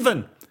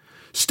 "Stephen!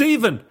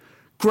 Stephen,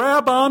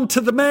 grab on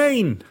to the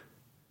mane!"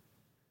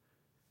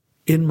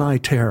 In my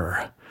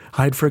terror,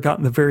 I had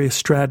forgotten the various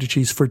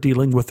strategies for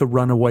dealing with a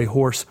runaway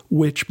horse,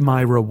 which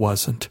Myra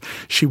wasn't.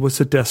 She was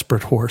a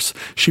desperate horse.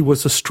 She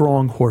was a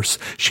strong horse.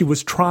 She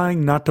was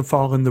trying not to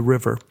fall in the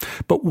river.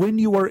 But when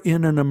you are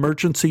in an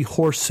emergency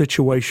horse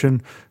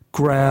situation,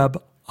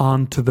 grab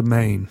onto the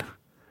mane.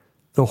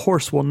 The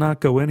horse will not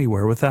go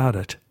anywhere without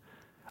it.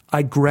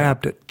 I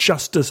grabbed it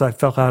just as I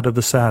fell out of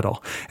the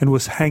saddle and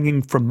was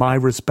hanging from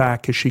Myra's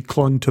back as she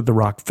clung to the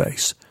rock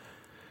face.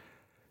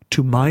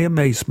 To my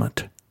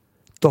amazement,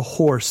 the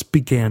horse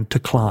began to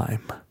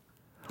climb,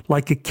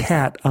 like a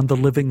cat on the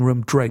living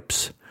room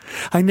drapes.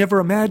 I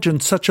never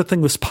imagined such a thing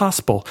was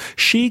possible.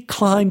 She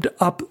climbed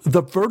up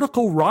the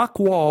vertical rock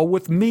wall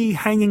with me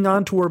hanging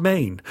onto her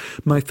mane.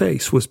 My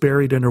face was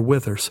buried in her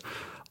withers.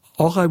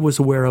 All I was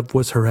aware of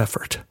was her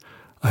effort.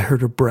 I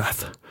heard her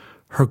breath,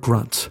 her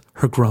grunts,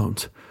 her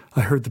groans. I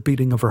heard the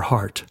beating of her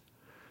heart.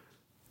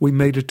 We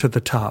made it to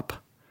the top.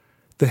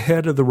 The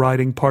head of the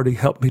riding party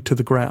helped me to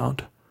the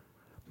ground.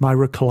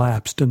 Myra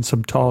collapsed in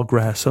some tall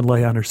grass and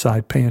lay on her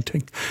side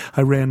panting.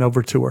 I ran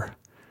over to her.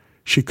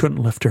 She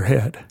couldn't lift her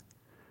head.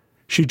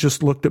 She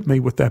just looked at me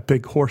with that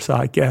big horse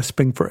eye,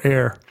 gasping for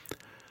air.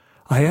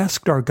 I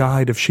asked our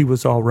guide if she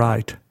was all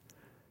right.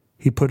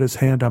 He put his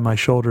hand on my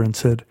shoulder and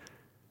said,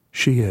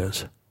 "She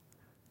is.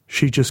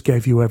 She just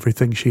gave you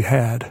everything she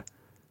had.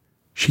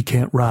 She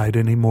can't ride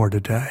any more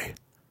today."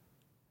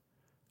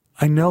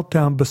 I knelt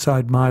down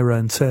beside Myra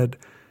and said,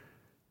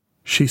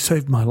 "She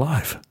saved my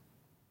life."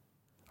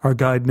 Our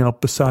guide knelt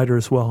beside her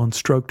as well and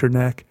stroked her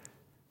neck.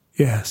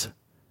 "Yes,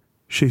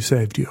 she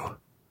saved you.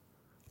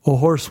 A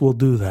horse will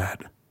do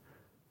that.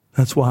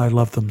 That's why I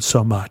love them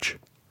so much."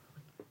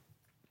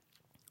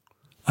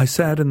 I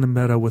sat in the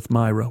meadow with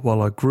Myra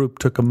while our group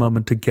took a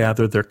moment to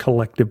gather their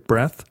collective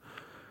breath.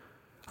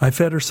 I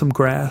fed her some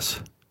grass.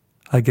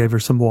 I gave her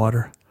some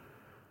water.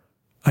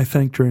 I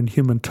thanked her in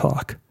human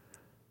talk.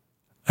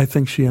 I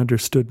think she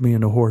understood me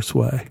in a horse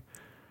way.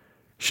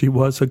 She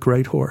was a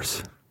great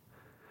horse.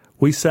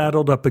 We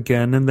saddled up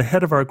again, and the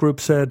head of our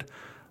group said,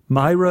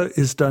 "Myra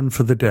is done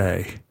for the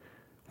day.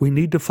 We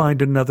need to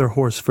find another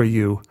horse for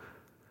you.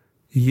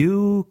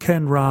 You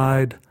can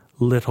ride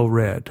Little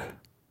Red."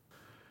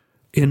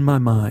 In my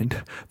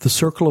mind, the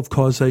circle of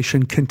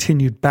causation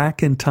continued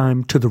back in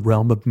time to the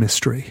realm of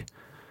mystery.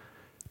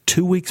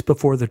 2 weeks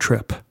before the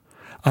trip,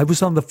 I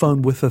was on the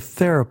phone with a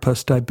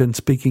therapist I'd been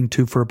speaking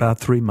to for about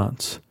 3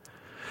 months.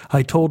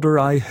 I told her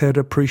I had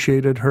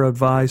appreciated her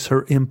advice,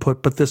 her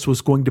input, but this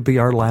was going to be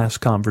our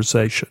last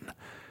conversation.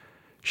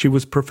 She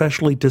was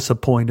professionally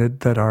disappointed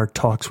that our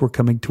talks were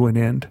coming to an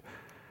end.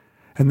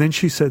 And then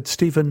she said,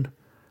 "Stephen,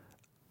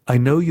 I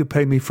know you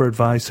pay me for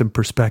advice and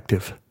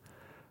perspective.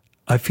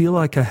 I feel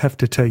like I have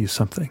to tell you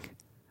something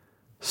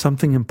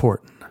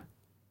important.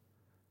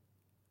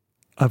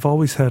 I've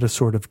always had a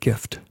sort of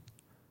gift,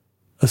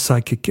 a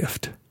psychic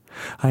gift.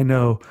 I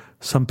know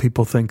some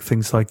people think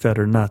things like that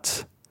are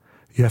nuts.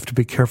 You have to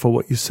be careful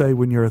what you say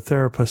when you're a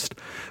therapist,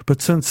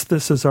 but since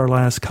this is our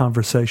last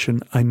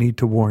conversation, I need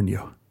to warn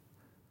you.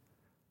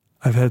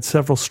 I've had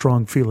several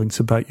strong feelings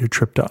about your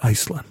trip to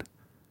Iceland.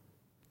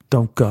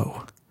 Don't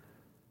go.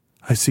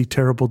 I see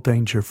terrible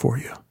danger for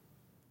you.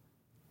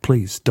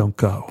 Please don't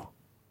go."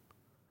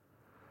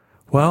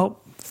 "Well,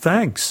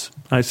 thanks,"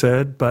 I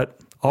said, "but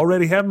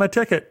already have my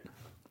ticket."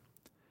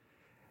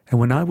 And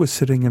when I was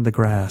sitting in the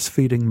grass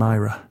feeding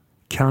Myra,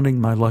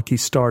 counting my lucky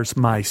stars,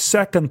 my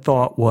second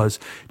thought was,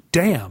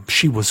 damn,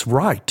 she was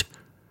right.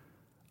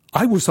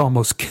 I was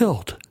almost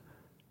killed.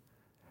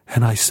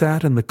 And I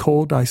sat in the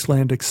cold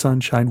Icelandic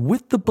sunshine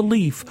with the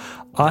belief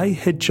I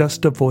had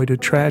just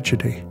avoided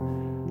tragedy,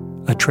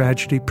 a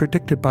tragedy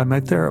predicted by my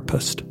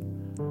therapist.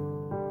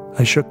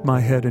 I shook my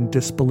head in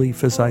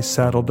disbelief as I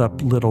saddled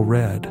up Little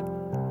Red.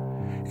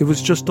 It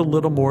was just a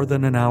little more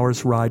than an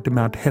hour's ride to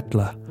Mount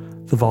Hekla,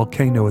 the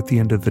volcano at the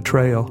end of the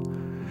trail.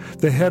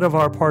 The head of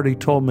our party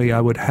told me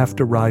I would have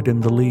to ride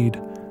in the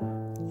lead.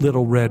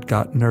 Little Red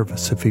got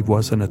nervous if he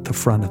wasn't at the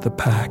front of the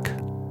pack.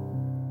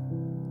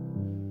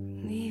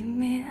 Leave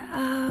me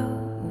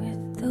out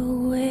with the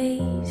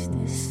waste.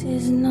 This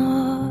is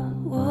not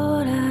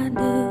what I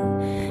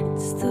do.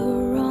 It's the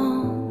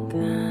wrong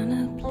kind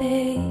of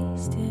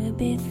place to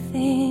be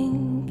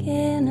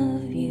thinking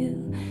of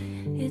you.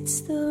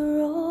 It's the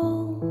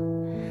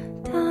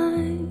wrong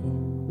time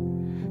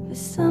for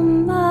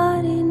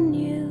somebody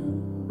new.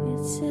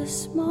 It's a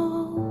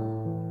small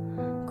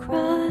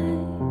cry,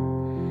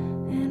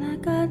 and I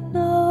got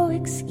no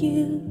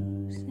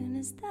excuse. And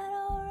is that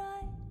all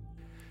right?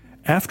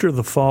 After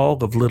the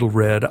fall of Little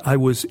Red, I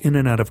was in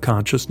and out of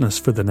consciousness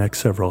for the next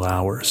several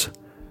hours.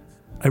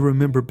 I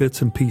remember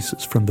bits and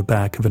pieces from the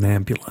back of an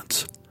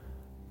ambulance.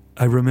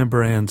 I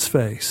remember Anne's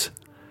face.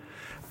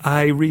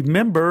 I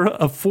remember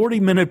a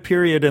 40-minute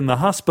period in the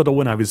hospital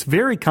when I was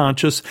very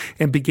conscious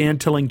and began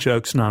telling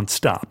jokes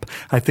nonstop.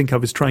 I think I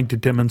was trying to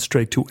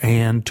demonstrate to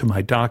Anne, to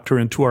my doctor,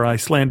 and to our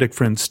Icelandic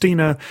friend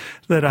Stina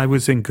that I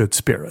was in good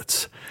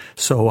spirits.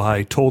 So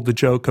I told the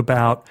joke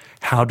about,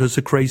 how does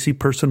a crazy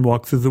person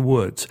walk through the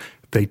woods?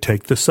 They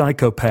take the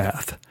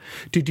psychopath.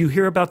 Did you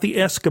hear about the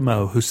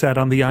Eskimo who sat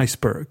on the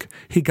iceberg?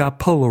 He got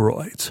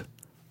Polaroids.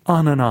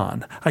 On and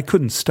on. I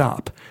couldn't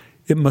stop.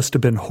 It must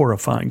have been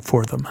horrifying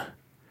for them.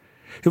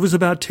 It was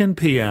about 10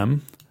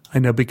 p.m. I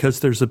know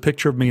because there's a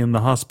picture of me in the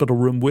hospital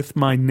room with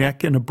my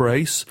neck in a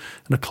brace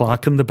and a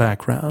clock in the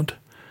background.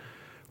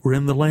 We're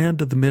in the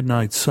land of the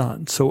midnight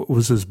sun, so it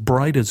was as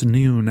bright as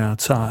noon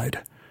outside.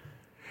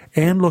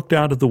 Anne looked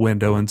out of the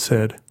window and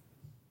said,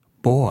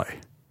 "Boy,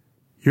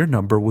 your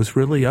number was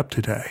really up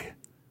today.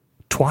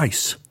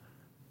 Twice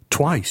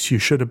you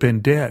should have been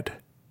dead."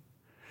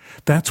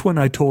 That's when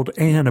I told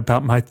Anne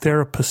about my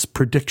therapist's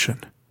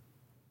prediction.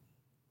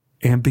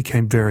 Anne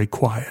became very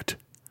quiet.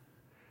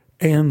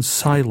 Anne's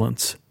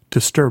silence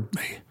disturbed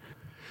me.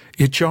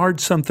 It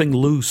jarred something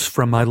loose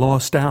from my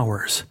lost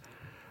hours.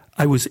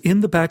 I was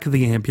in the back of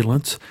the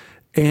ambulance.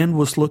 Anne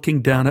was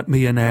looking down at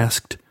me and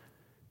asked,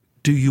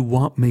 "Do you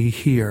want me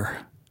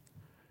here?"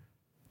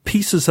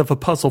 Pieces of a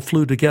puzzle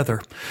flew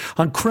together.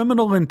 On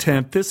Criminal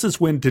Intent, this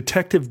is when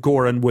Detective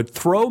Gorin would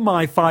throw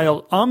my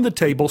file on the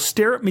table,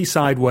 stare at me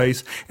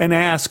sideways, and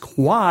ask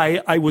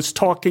why I was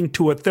talking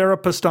to a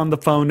therapist on the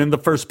phone in the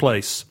first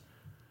place.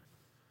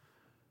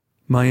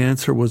 My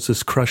answer was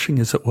as crushing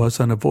as it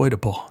was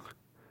unavoidable.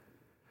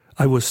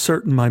 I was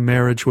certain my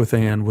marriage with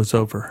Anne was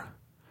over.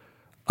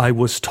 I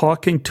was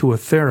talking to a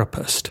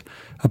therapist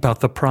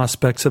about the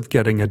prospects of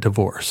getting a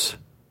divorce.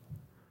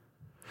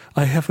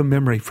 I have a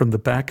memory from the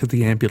back of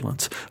the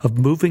ambulance of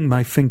moving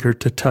my finger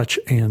to touch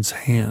Anne's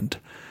hand,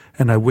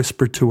 and I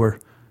whispered to her,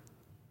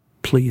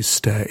 "Please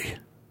stay."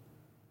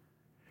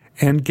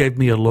 Anne gave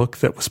me a look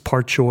that was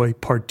part joy,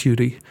 part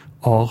duty,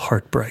 all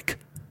heartbreak.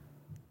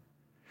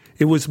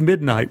 It was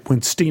midnight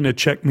when Stina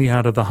checked me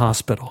out of the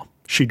hospital.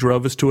 She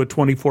drove us to a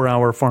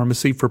 24-hour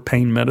pharmacy for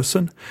pain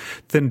medicine,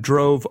 then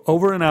drove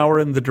over an hour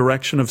in the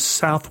direction of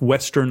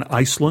southwestern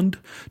Iceland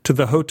to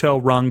the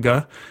Hotel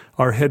Ranga,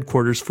 our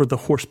headquarters for the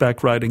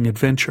horseback riding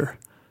adventure.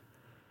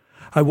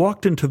 I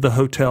walked into the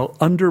hotel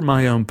under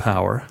my own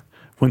power,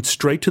 went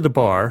straight to the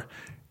bar,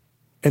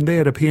 and they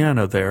had a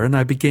piano there, and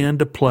I began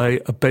to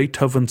play a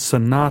Beethoven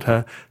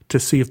sonata to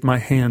see if my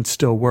hands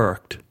still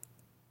worked.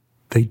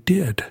 They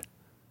did.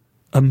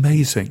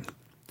 Amazing.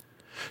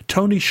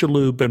 Tony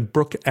Shalhoub and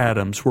Brooke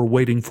Adams were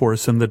waiting for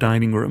us in the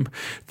dining room.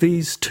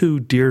 These two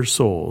dear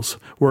souls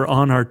were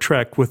on our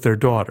trek with their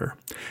daughter.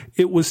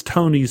 It was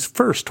Tony's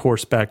first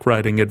horseback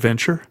riding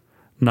adventure,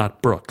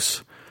 not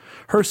Brooke's.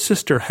 Her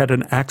sister had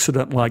an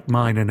accident like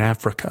mine in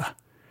Africa.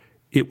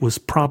 It was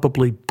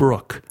probably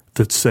Brooke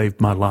that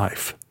saved my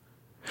life.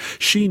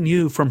 She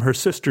knew from her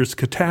sister's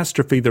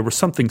catastrophe there was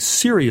something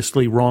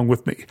seriously wrong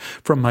with me,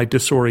 from my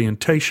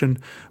disorientation,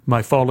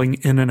 my falling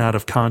in and out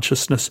of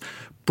consciousness.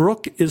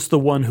 Brooke is the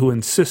one who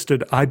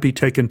insisted I be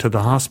taken to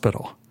the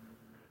hospital.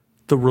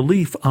 The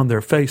relief on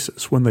their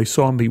faces when they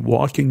saw me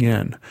walking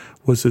in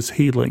was as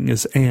healing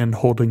as Anne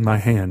holding my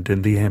hand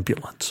in the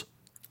ambulance.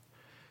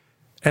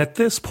 At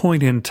this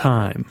point in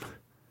time,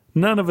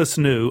 none of us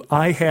knew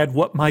I had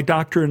what my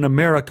doctor in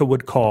America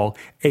would call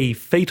a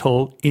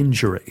fatal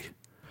injury.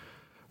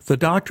 The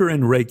doctor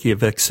in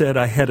Reykjavik said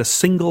I had a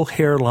single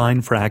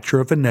hairline fracture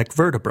of a neck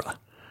vertebra.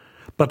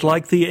 But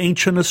like the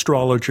ancient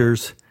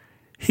astrologers,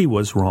 he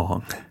was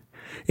wrong.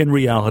 In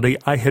reality,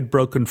 I had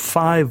broken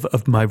 5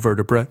 of my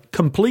vertebrae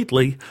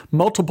completely,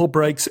 multiple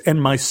breaks,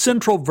 and my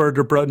central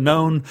vertebra,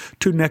 known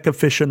to neck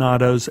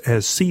aficionados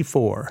as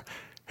C4,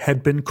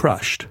 had been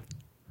crushed.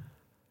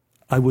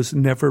 I was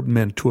never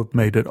meant to have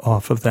made it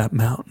off of that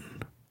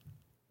mountain.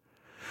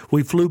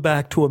 We flew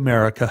back to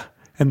America,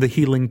 and the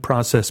healing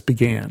process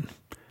began.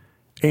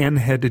 Anne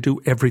had to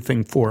do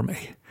everything for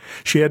me.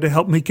 She had to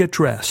help me get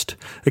dressed,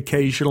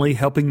 occasionally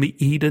helping me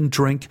eat and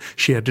drink.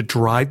 She had to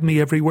drive me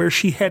everywhere.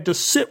 She had to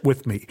sit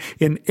with me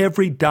in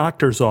every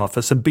doctor's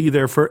office and be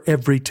there for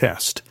every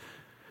test.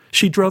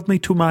 She drove me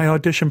to my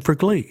audition for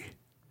Glee.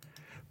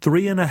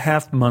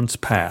 3.5 months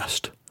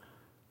passed.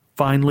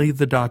 Finally,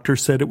 the doctor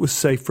said it was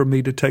safe for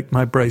me to take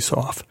my brace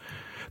off.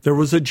 There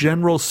was a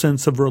general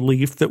sense of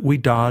relief that we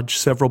dodged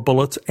several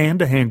bullets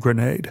and a hand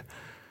grenade.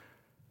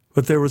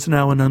 But there was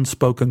now an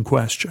unspoken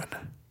question.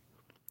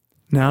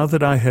 Now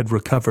that I had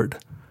recovered,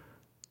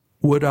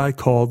 would I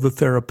call the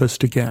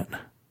therapist again?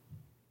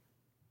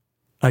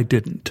 I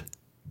didn't.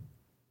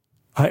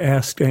 I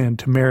asked Anne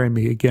to marry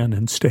me again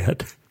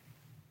instead.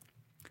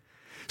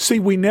 See,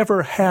 we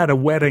never had a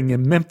wedding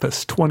in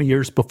Memphis 20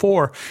 years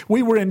before.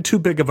 We were in too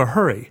big of a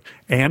hurry.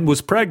 Anne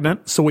was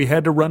pregnant, so we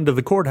had to run to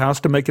the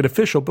courthouse to make it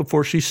official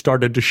before she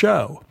started to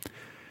show.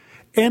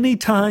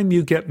 Anytime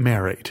you get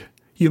married,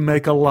 you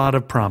make a lot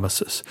of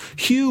promises,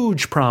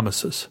 huge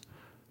promises.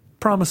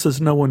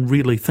 Promises no one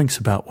really thinks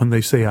about when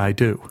they say I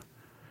do.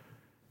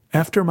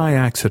 After my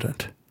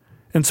accident,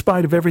 in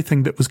spite of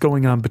everything that was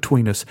going on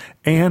between us,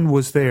 Anne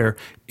was there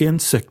in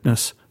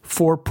sickness,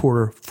 for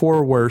poorer,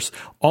 for worse,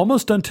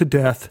 almost unto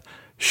death.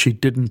 She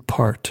didn't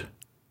part.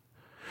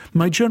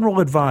 My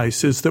general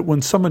advice is that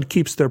when someone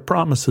keeps their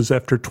promises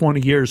after 20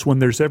 years when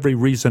there's every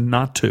reason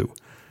not to,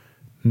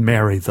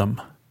 marry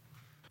them.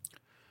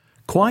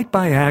 Quite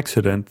by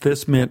accident,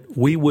 this meant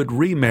we would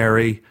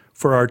remarry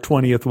for our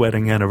 20th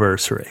wedding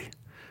anniversary.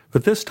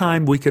 But this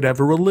time we could have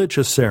a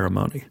religious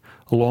ceremony.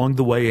 Along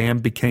the way, Anne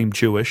became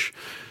Jewish.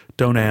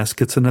 Don't ask,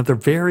 it's another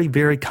very,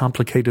 very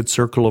complicated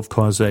circle of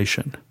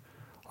causation.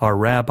 Our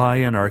rabbi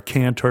and our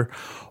cantor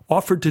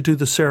offered to do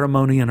the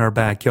ceremony in our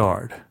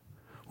backyard.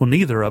 Well,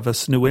 neither of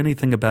us knew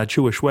anything about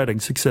Jewish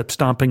weddings except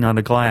stomping on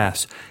a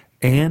glass.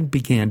 Anne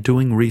began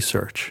doing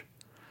research.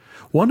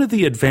 One of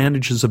the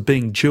advantages of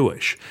being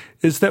Jewish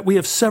is that we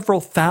have several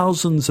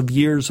thousands of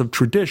years of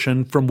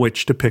tradition from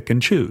which to pick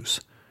and choose.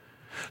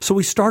 So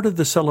we started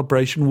the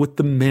celebration with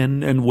the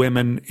men and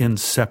women in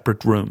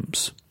separate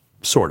rooms,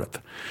 sort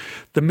of.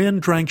 The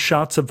men drank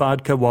shots of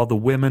vodka while the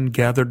women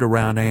gathered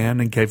around Anne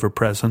and gave her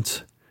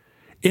presents.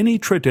 Any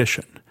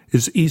tradition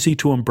is easy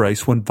to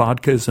embrace when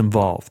vodka is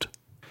involved.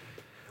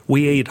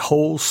 We ate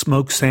whole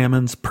smoked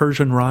salmons,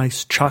 Persian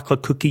rice,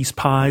 chocolate cookies,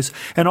 pies,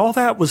 and all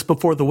that was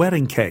before the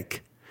wedding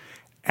cake.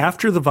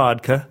 After the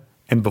vodka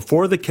and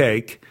before the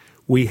cake,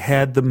 we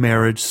had the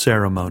marriage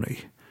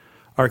ceremony.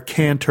 Our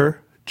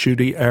cantor,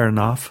 Judy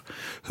Aronoff,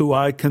 who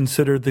I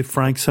consider the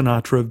Frank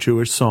Sinatra of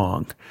Jewish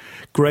song,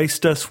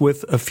 graced us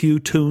with a few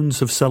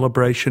tunes of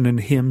celebration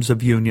and hymns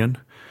of union.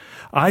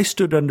 I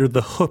stood under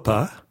the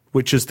chuppah,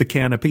 which is the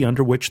canopy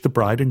under which the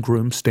bride and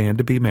groom stand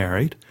to be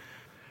married.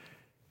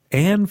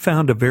 Anne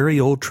found a very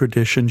old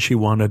tradition she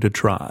wanted to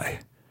try.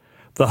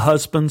 The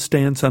husband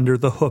stands under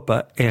the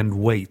chuppah and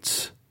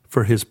waits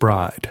for his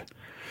bride.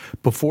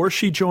 Before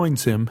she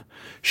joins him,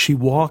 she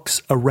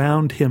walks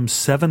around him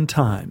 7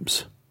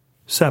 times.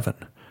 7.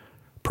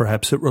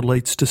 Perhaps it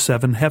relates to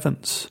 7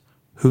 heavens.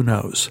 Who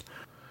knows?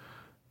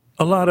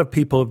 A lot of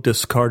people have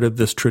discarded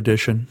this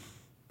tradition.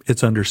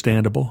 It's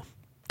understandable.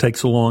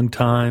 Takes a long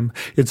time.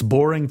 It's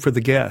boring for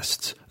the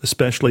guests,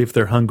 especially if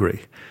they're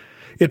hungry.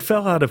 It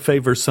fell out of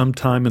favor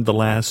sometime in the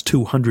last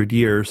 200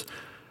 years.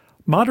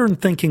 Modern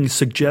thinking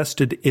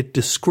suggested it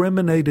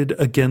discriminated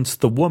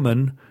against the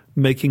woman,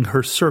 making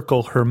her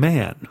circle her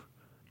man.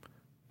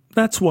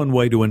 That's one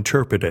way to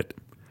interpret it.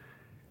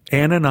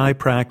 Anne and I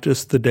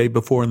practiced the day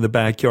before in the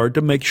backyard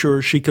to make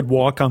sure she could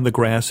walk on the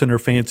grass in her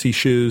fancy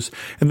shoes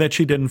and that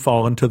she didn't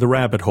fall into the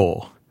rabbit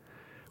hole.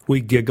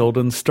 We giggled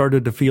and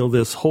started to feel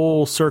this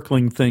whole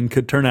circling thing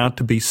could turn out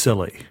to be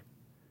silly.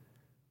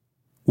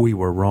 We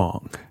were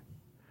wrong.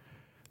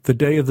 The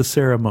day of the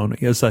ceremony,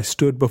 as I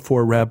stood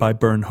before Rabbi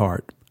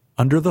Bernhardt,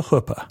 under the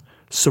chuppah,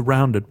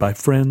 surrounded by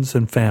friends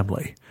and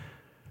family,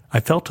 I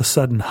felt a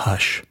sudden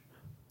hush.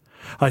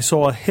 I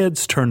saw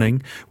heads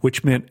turning,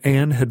 which meant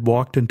Anne had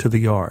walked into the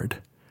yard.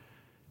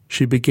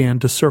 She began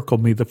to circle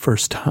me the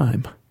first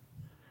time.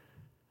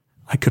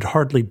 I could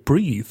hardly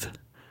breathe.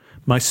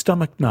 My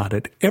stomach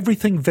knotted.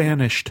 Everything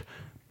vanished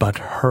but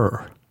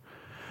her.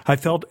 I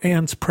felt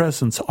Anne's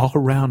presence all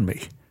around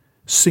me,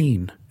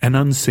 seen and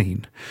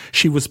unseen.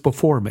 She was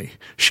before me.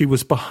 She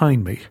was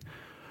behind me.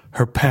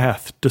 Her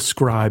path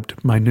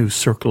described my new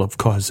circle of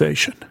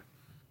causation.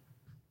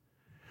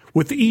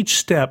 With each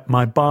step,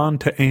 my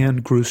bond to Anne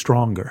grew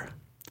stronger.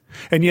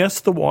 And yes,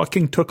 the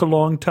walking took a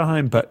long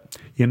time, but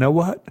you know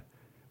what?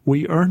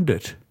 We earned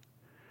it.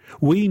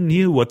 We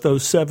knew what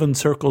those 7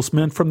 circles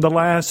meant from the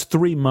last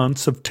 3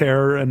 months of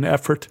terror and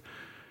effort.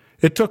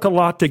 It took a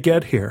lot to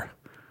get here.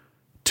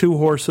 2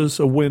 horses,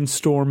 a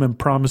windstorm, and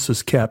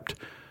promises kept.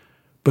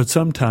 But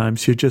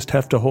sometimes you just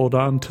have to hold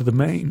on to the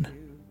mane.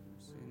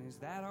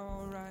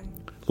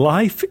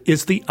 Life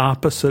is the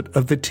opposite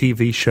of the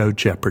TV show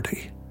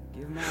Jeopardy.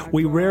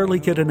 We rarely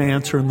get an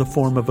answer in the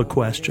form of a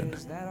question.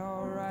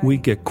 We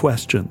get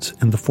questions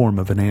in the form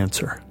of an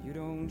answer.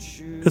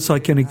 It's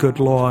like any good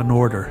law and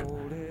order.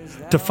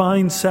 To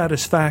find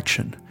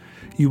satisfaction,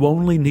 you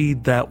only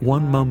need that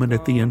one moment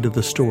at the end of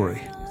the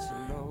story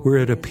where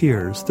it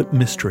appears that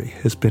mystery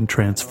has been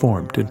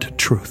transformed into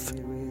truth.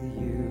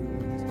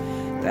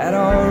 That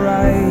all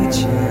right,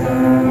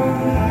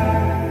 yeah.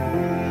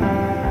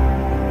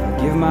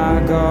 Forgive my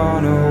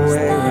gone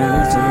away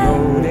when it's a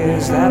load.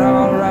 Is that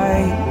all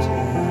right,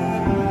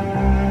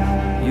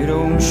 yeah. You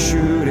don't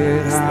shoot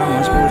it, how am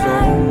I supposed to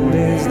hold?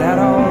 Is that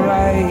all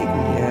right,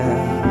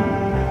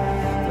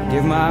 yeah.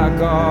 Forgive my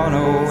gone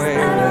away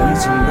when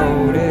it's a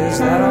load. Is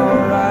that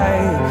all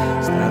right?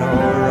 Is that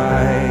all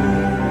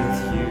right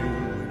with you?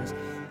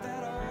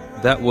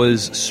 That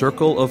was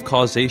Circle of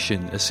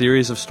Causation, a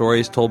series of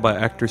stories told by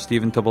actor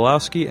Stephen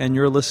Tobolowsky, and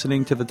you're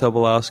listening to the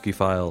Tobolowsky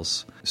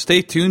Files.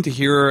 Stay tuned to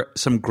hear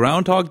some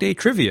Groundhog Day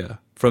trivia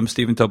from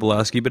Stephen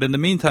Tobolowsky, but in the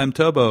meantime,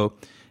 Tobo,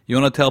 you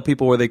want to tell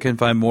people where they can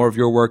find more of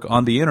your work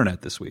on the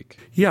internet this week?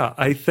 Yeah,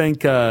 I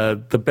think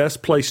the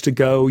best place to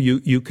go,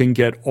 you can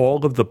get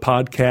all of the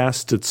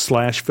podcasts at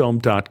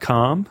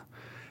slashfilm.com.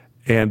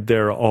 And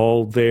they're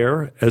all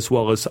there, as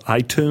well as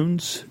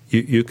iTunes.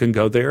 You can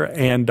go there,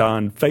 and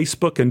on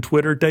Facebook and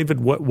Twitter. David,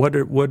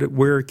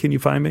 where can you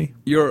find me?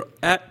 You're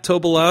at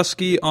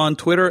Tobolowsky on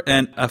Twitter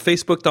and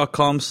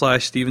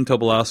Facebook.com/Stephen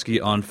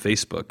Tobolowsky on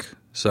Facebook.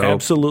 So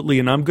absolutely,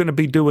 and I'm going to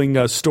be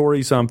doing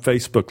stories on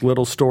Facebook,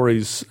 little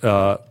stories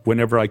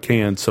whenever I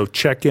can. So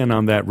check in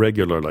on that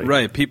regularly.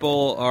 Right,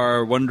 people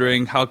are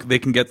wondering how they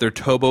can get their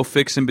Tobo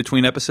fix in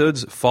between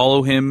episodes.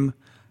 Follow him.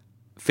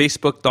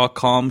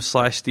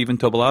 Facebook.com/Stephen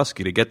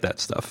Tobolowsky to get that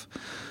stuff.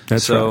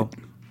 That's right.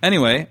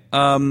 Anyway,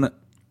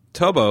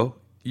 Tobo,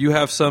 you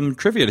have some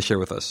trivia to share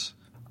with us.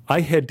 I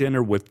had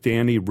dinner with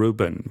Danny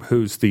Rubin,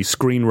 who's the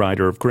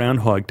screenwriter of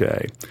Groundhog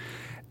Day,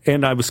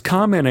 and I was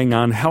commenting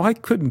on how I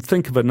couldn't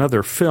think of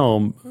another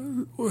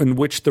film in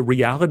which the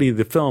reality of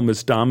the film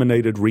is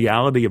dominated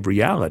reality of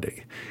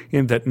reality,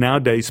 in that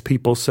nowadays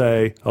people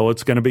say, oh,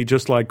 it's going to be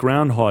just like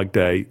Groundhog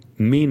Day,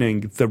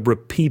 meaning the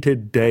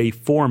repeated day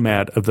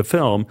format of the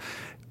film,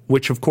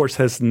 which of course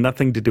has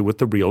nothing to do with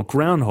the real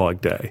Groundhog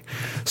Day.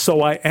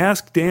 So I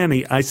asked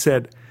Danny, I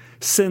said,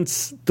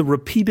 since the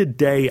repeated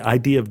day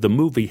idea of the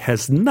movie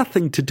has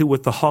nothing to do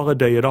with the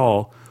holiday at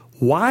all,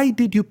 why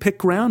did you pick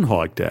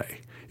Groundhog Day?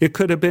 It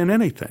could have been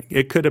anything.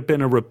 It could have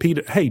been a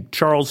repeated, hey,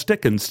 Charles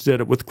Dickens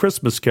did it with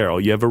Christmas Carol.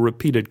 You have a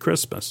repeated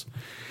Christmas.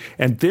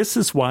 And this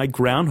is why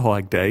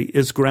Groundhog Day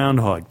is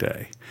Groundhog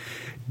Day.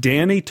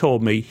 Danny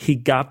told me he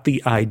got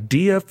the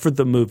idea for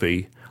the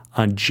movie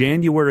on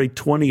January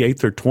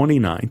 28th or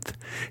 29th.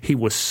 He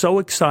was so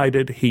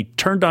excited, he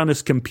turned on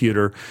his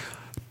computer,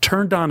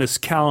 turned on his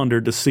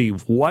calendar to see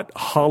what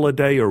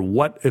holiday or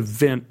what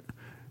event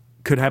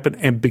could happen.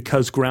 And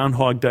because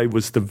Groundhog Day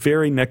was the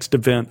very next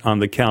event on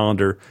the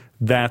calendar,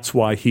 that's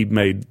why he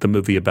made the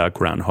movie about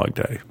Groundhog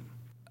Day.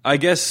 I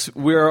guess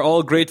we're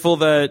all grateful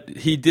that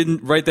he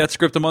didn't write that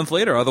script a month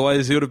later.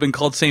 Otherwise, it would have been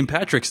called St.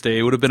 Patrick's Day.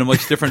 It would have been a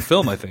much different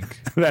film, I think.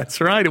 That's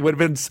right. It would have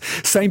been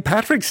St.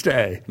 Patrick's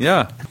Day.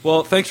 Yeah.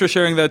 Well, thanks for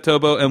sharing that,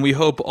 Tobo, and we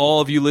hope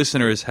all of you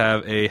listeners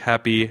have a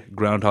happy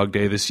Groundhog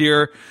Day this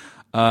year.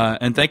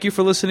 And thank you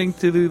for listening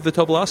to the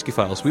Tobolowsky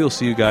Files. We will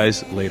see you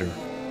guys later.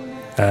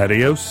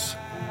 Adios. Is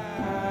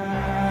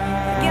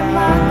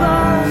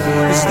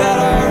that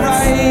all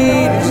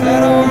right? Is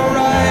that all right?